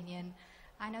its opinion.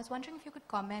 And I was wondering if you could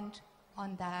comment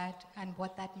on that and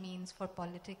what that means for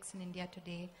politics in India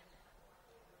today.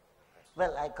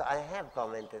 Well, I have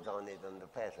commented on it on the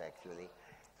press, actually.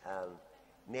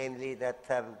 Namely that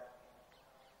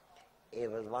it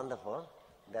was wonderful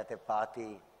that a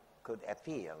party could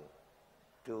appeal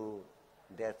to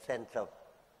their sense of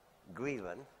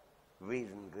grievance,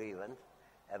 reasoned grievance,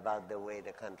 about the way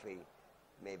the country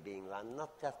may be run, not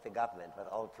just the government,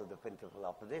 but also the principal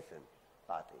opposition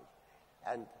parties.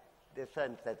 And the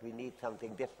sense that we need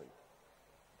something different.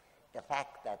 The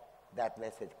fact that that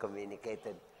message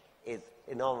communicated is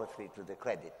enormously to the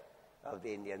credit of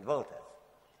the Indian voters.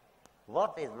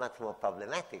 What is much more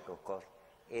problematic, of course,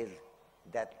 is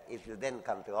that if you then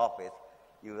come to office,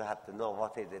 you have to know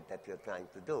what is it that you're trying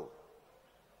to do.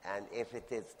 And if it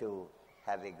is to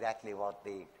have exactly what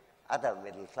the other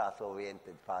middle-class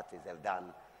oriented parties have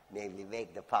done, namely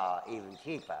make the power even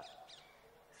cheaper,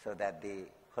 so that the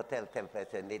hotel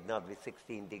temperature need not be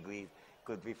 16 degrees,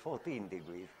 could be 14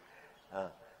 degrees.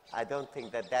 I don't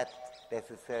think that that's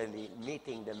necessarily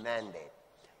meeting the mandate.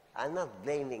 I'm not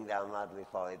blaming the Aam Aadmi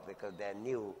for it because they're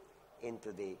new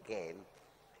into the game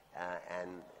and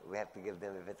we have to give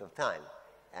them a bit of time.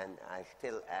 And I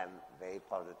still am very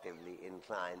positively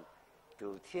inclined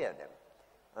to cheer them.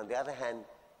 On the other hand,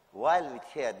 while we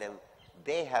cheer them,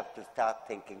 they have to start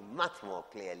thinking much more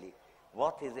clearly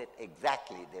what is it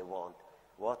exactly they want,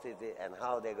 what is it and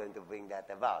how they're going to bring that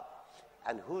about,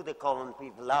 and who the common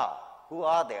people are. Who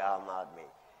are the Aam Aadmi?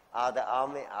 Are the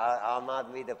Aam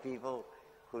Aadmi the people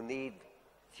who need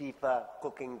cheaper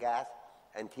cooking gas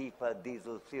and cheaper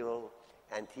diesel fuel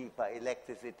and cheaper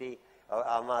electricity, or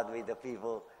Aam Aadmi the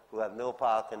people who have no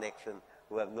power connection,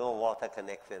 who have no water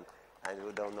connection, and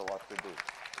who don't know what to do?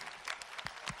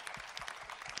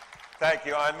 Thank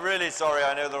you. I'm really sorry.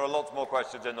 I know there are lots more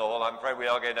questions in the hall. I'm afraid we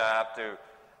are going to have to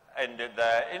end it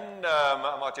there. In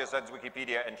Amartya Sen's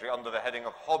Wikipedia entry under the heading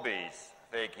of hobbies,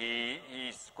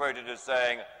 he's quoted as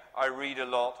saying, "I read a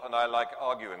lot and I like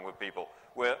arguing with people."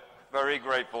 We're very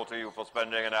grateful to you for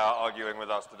spending an hour arguing with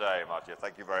us today, Amartya.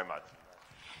 Thank you very much.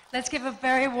 Let's give a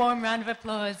very warm round of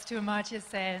applause to Amartya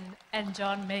Sen and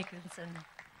John Makinson.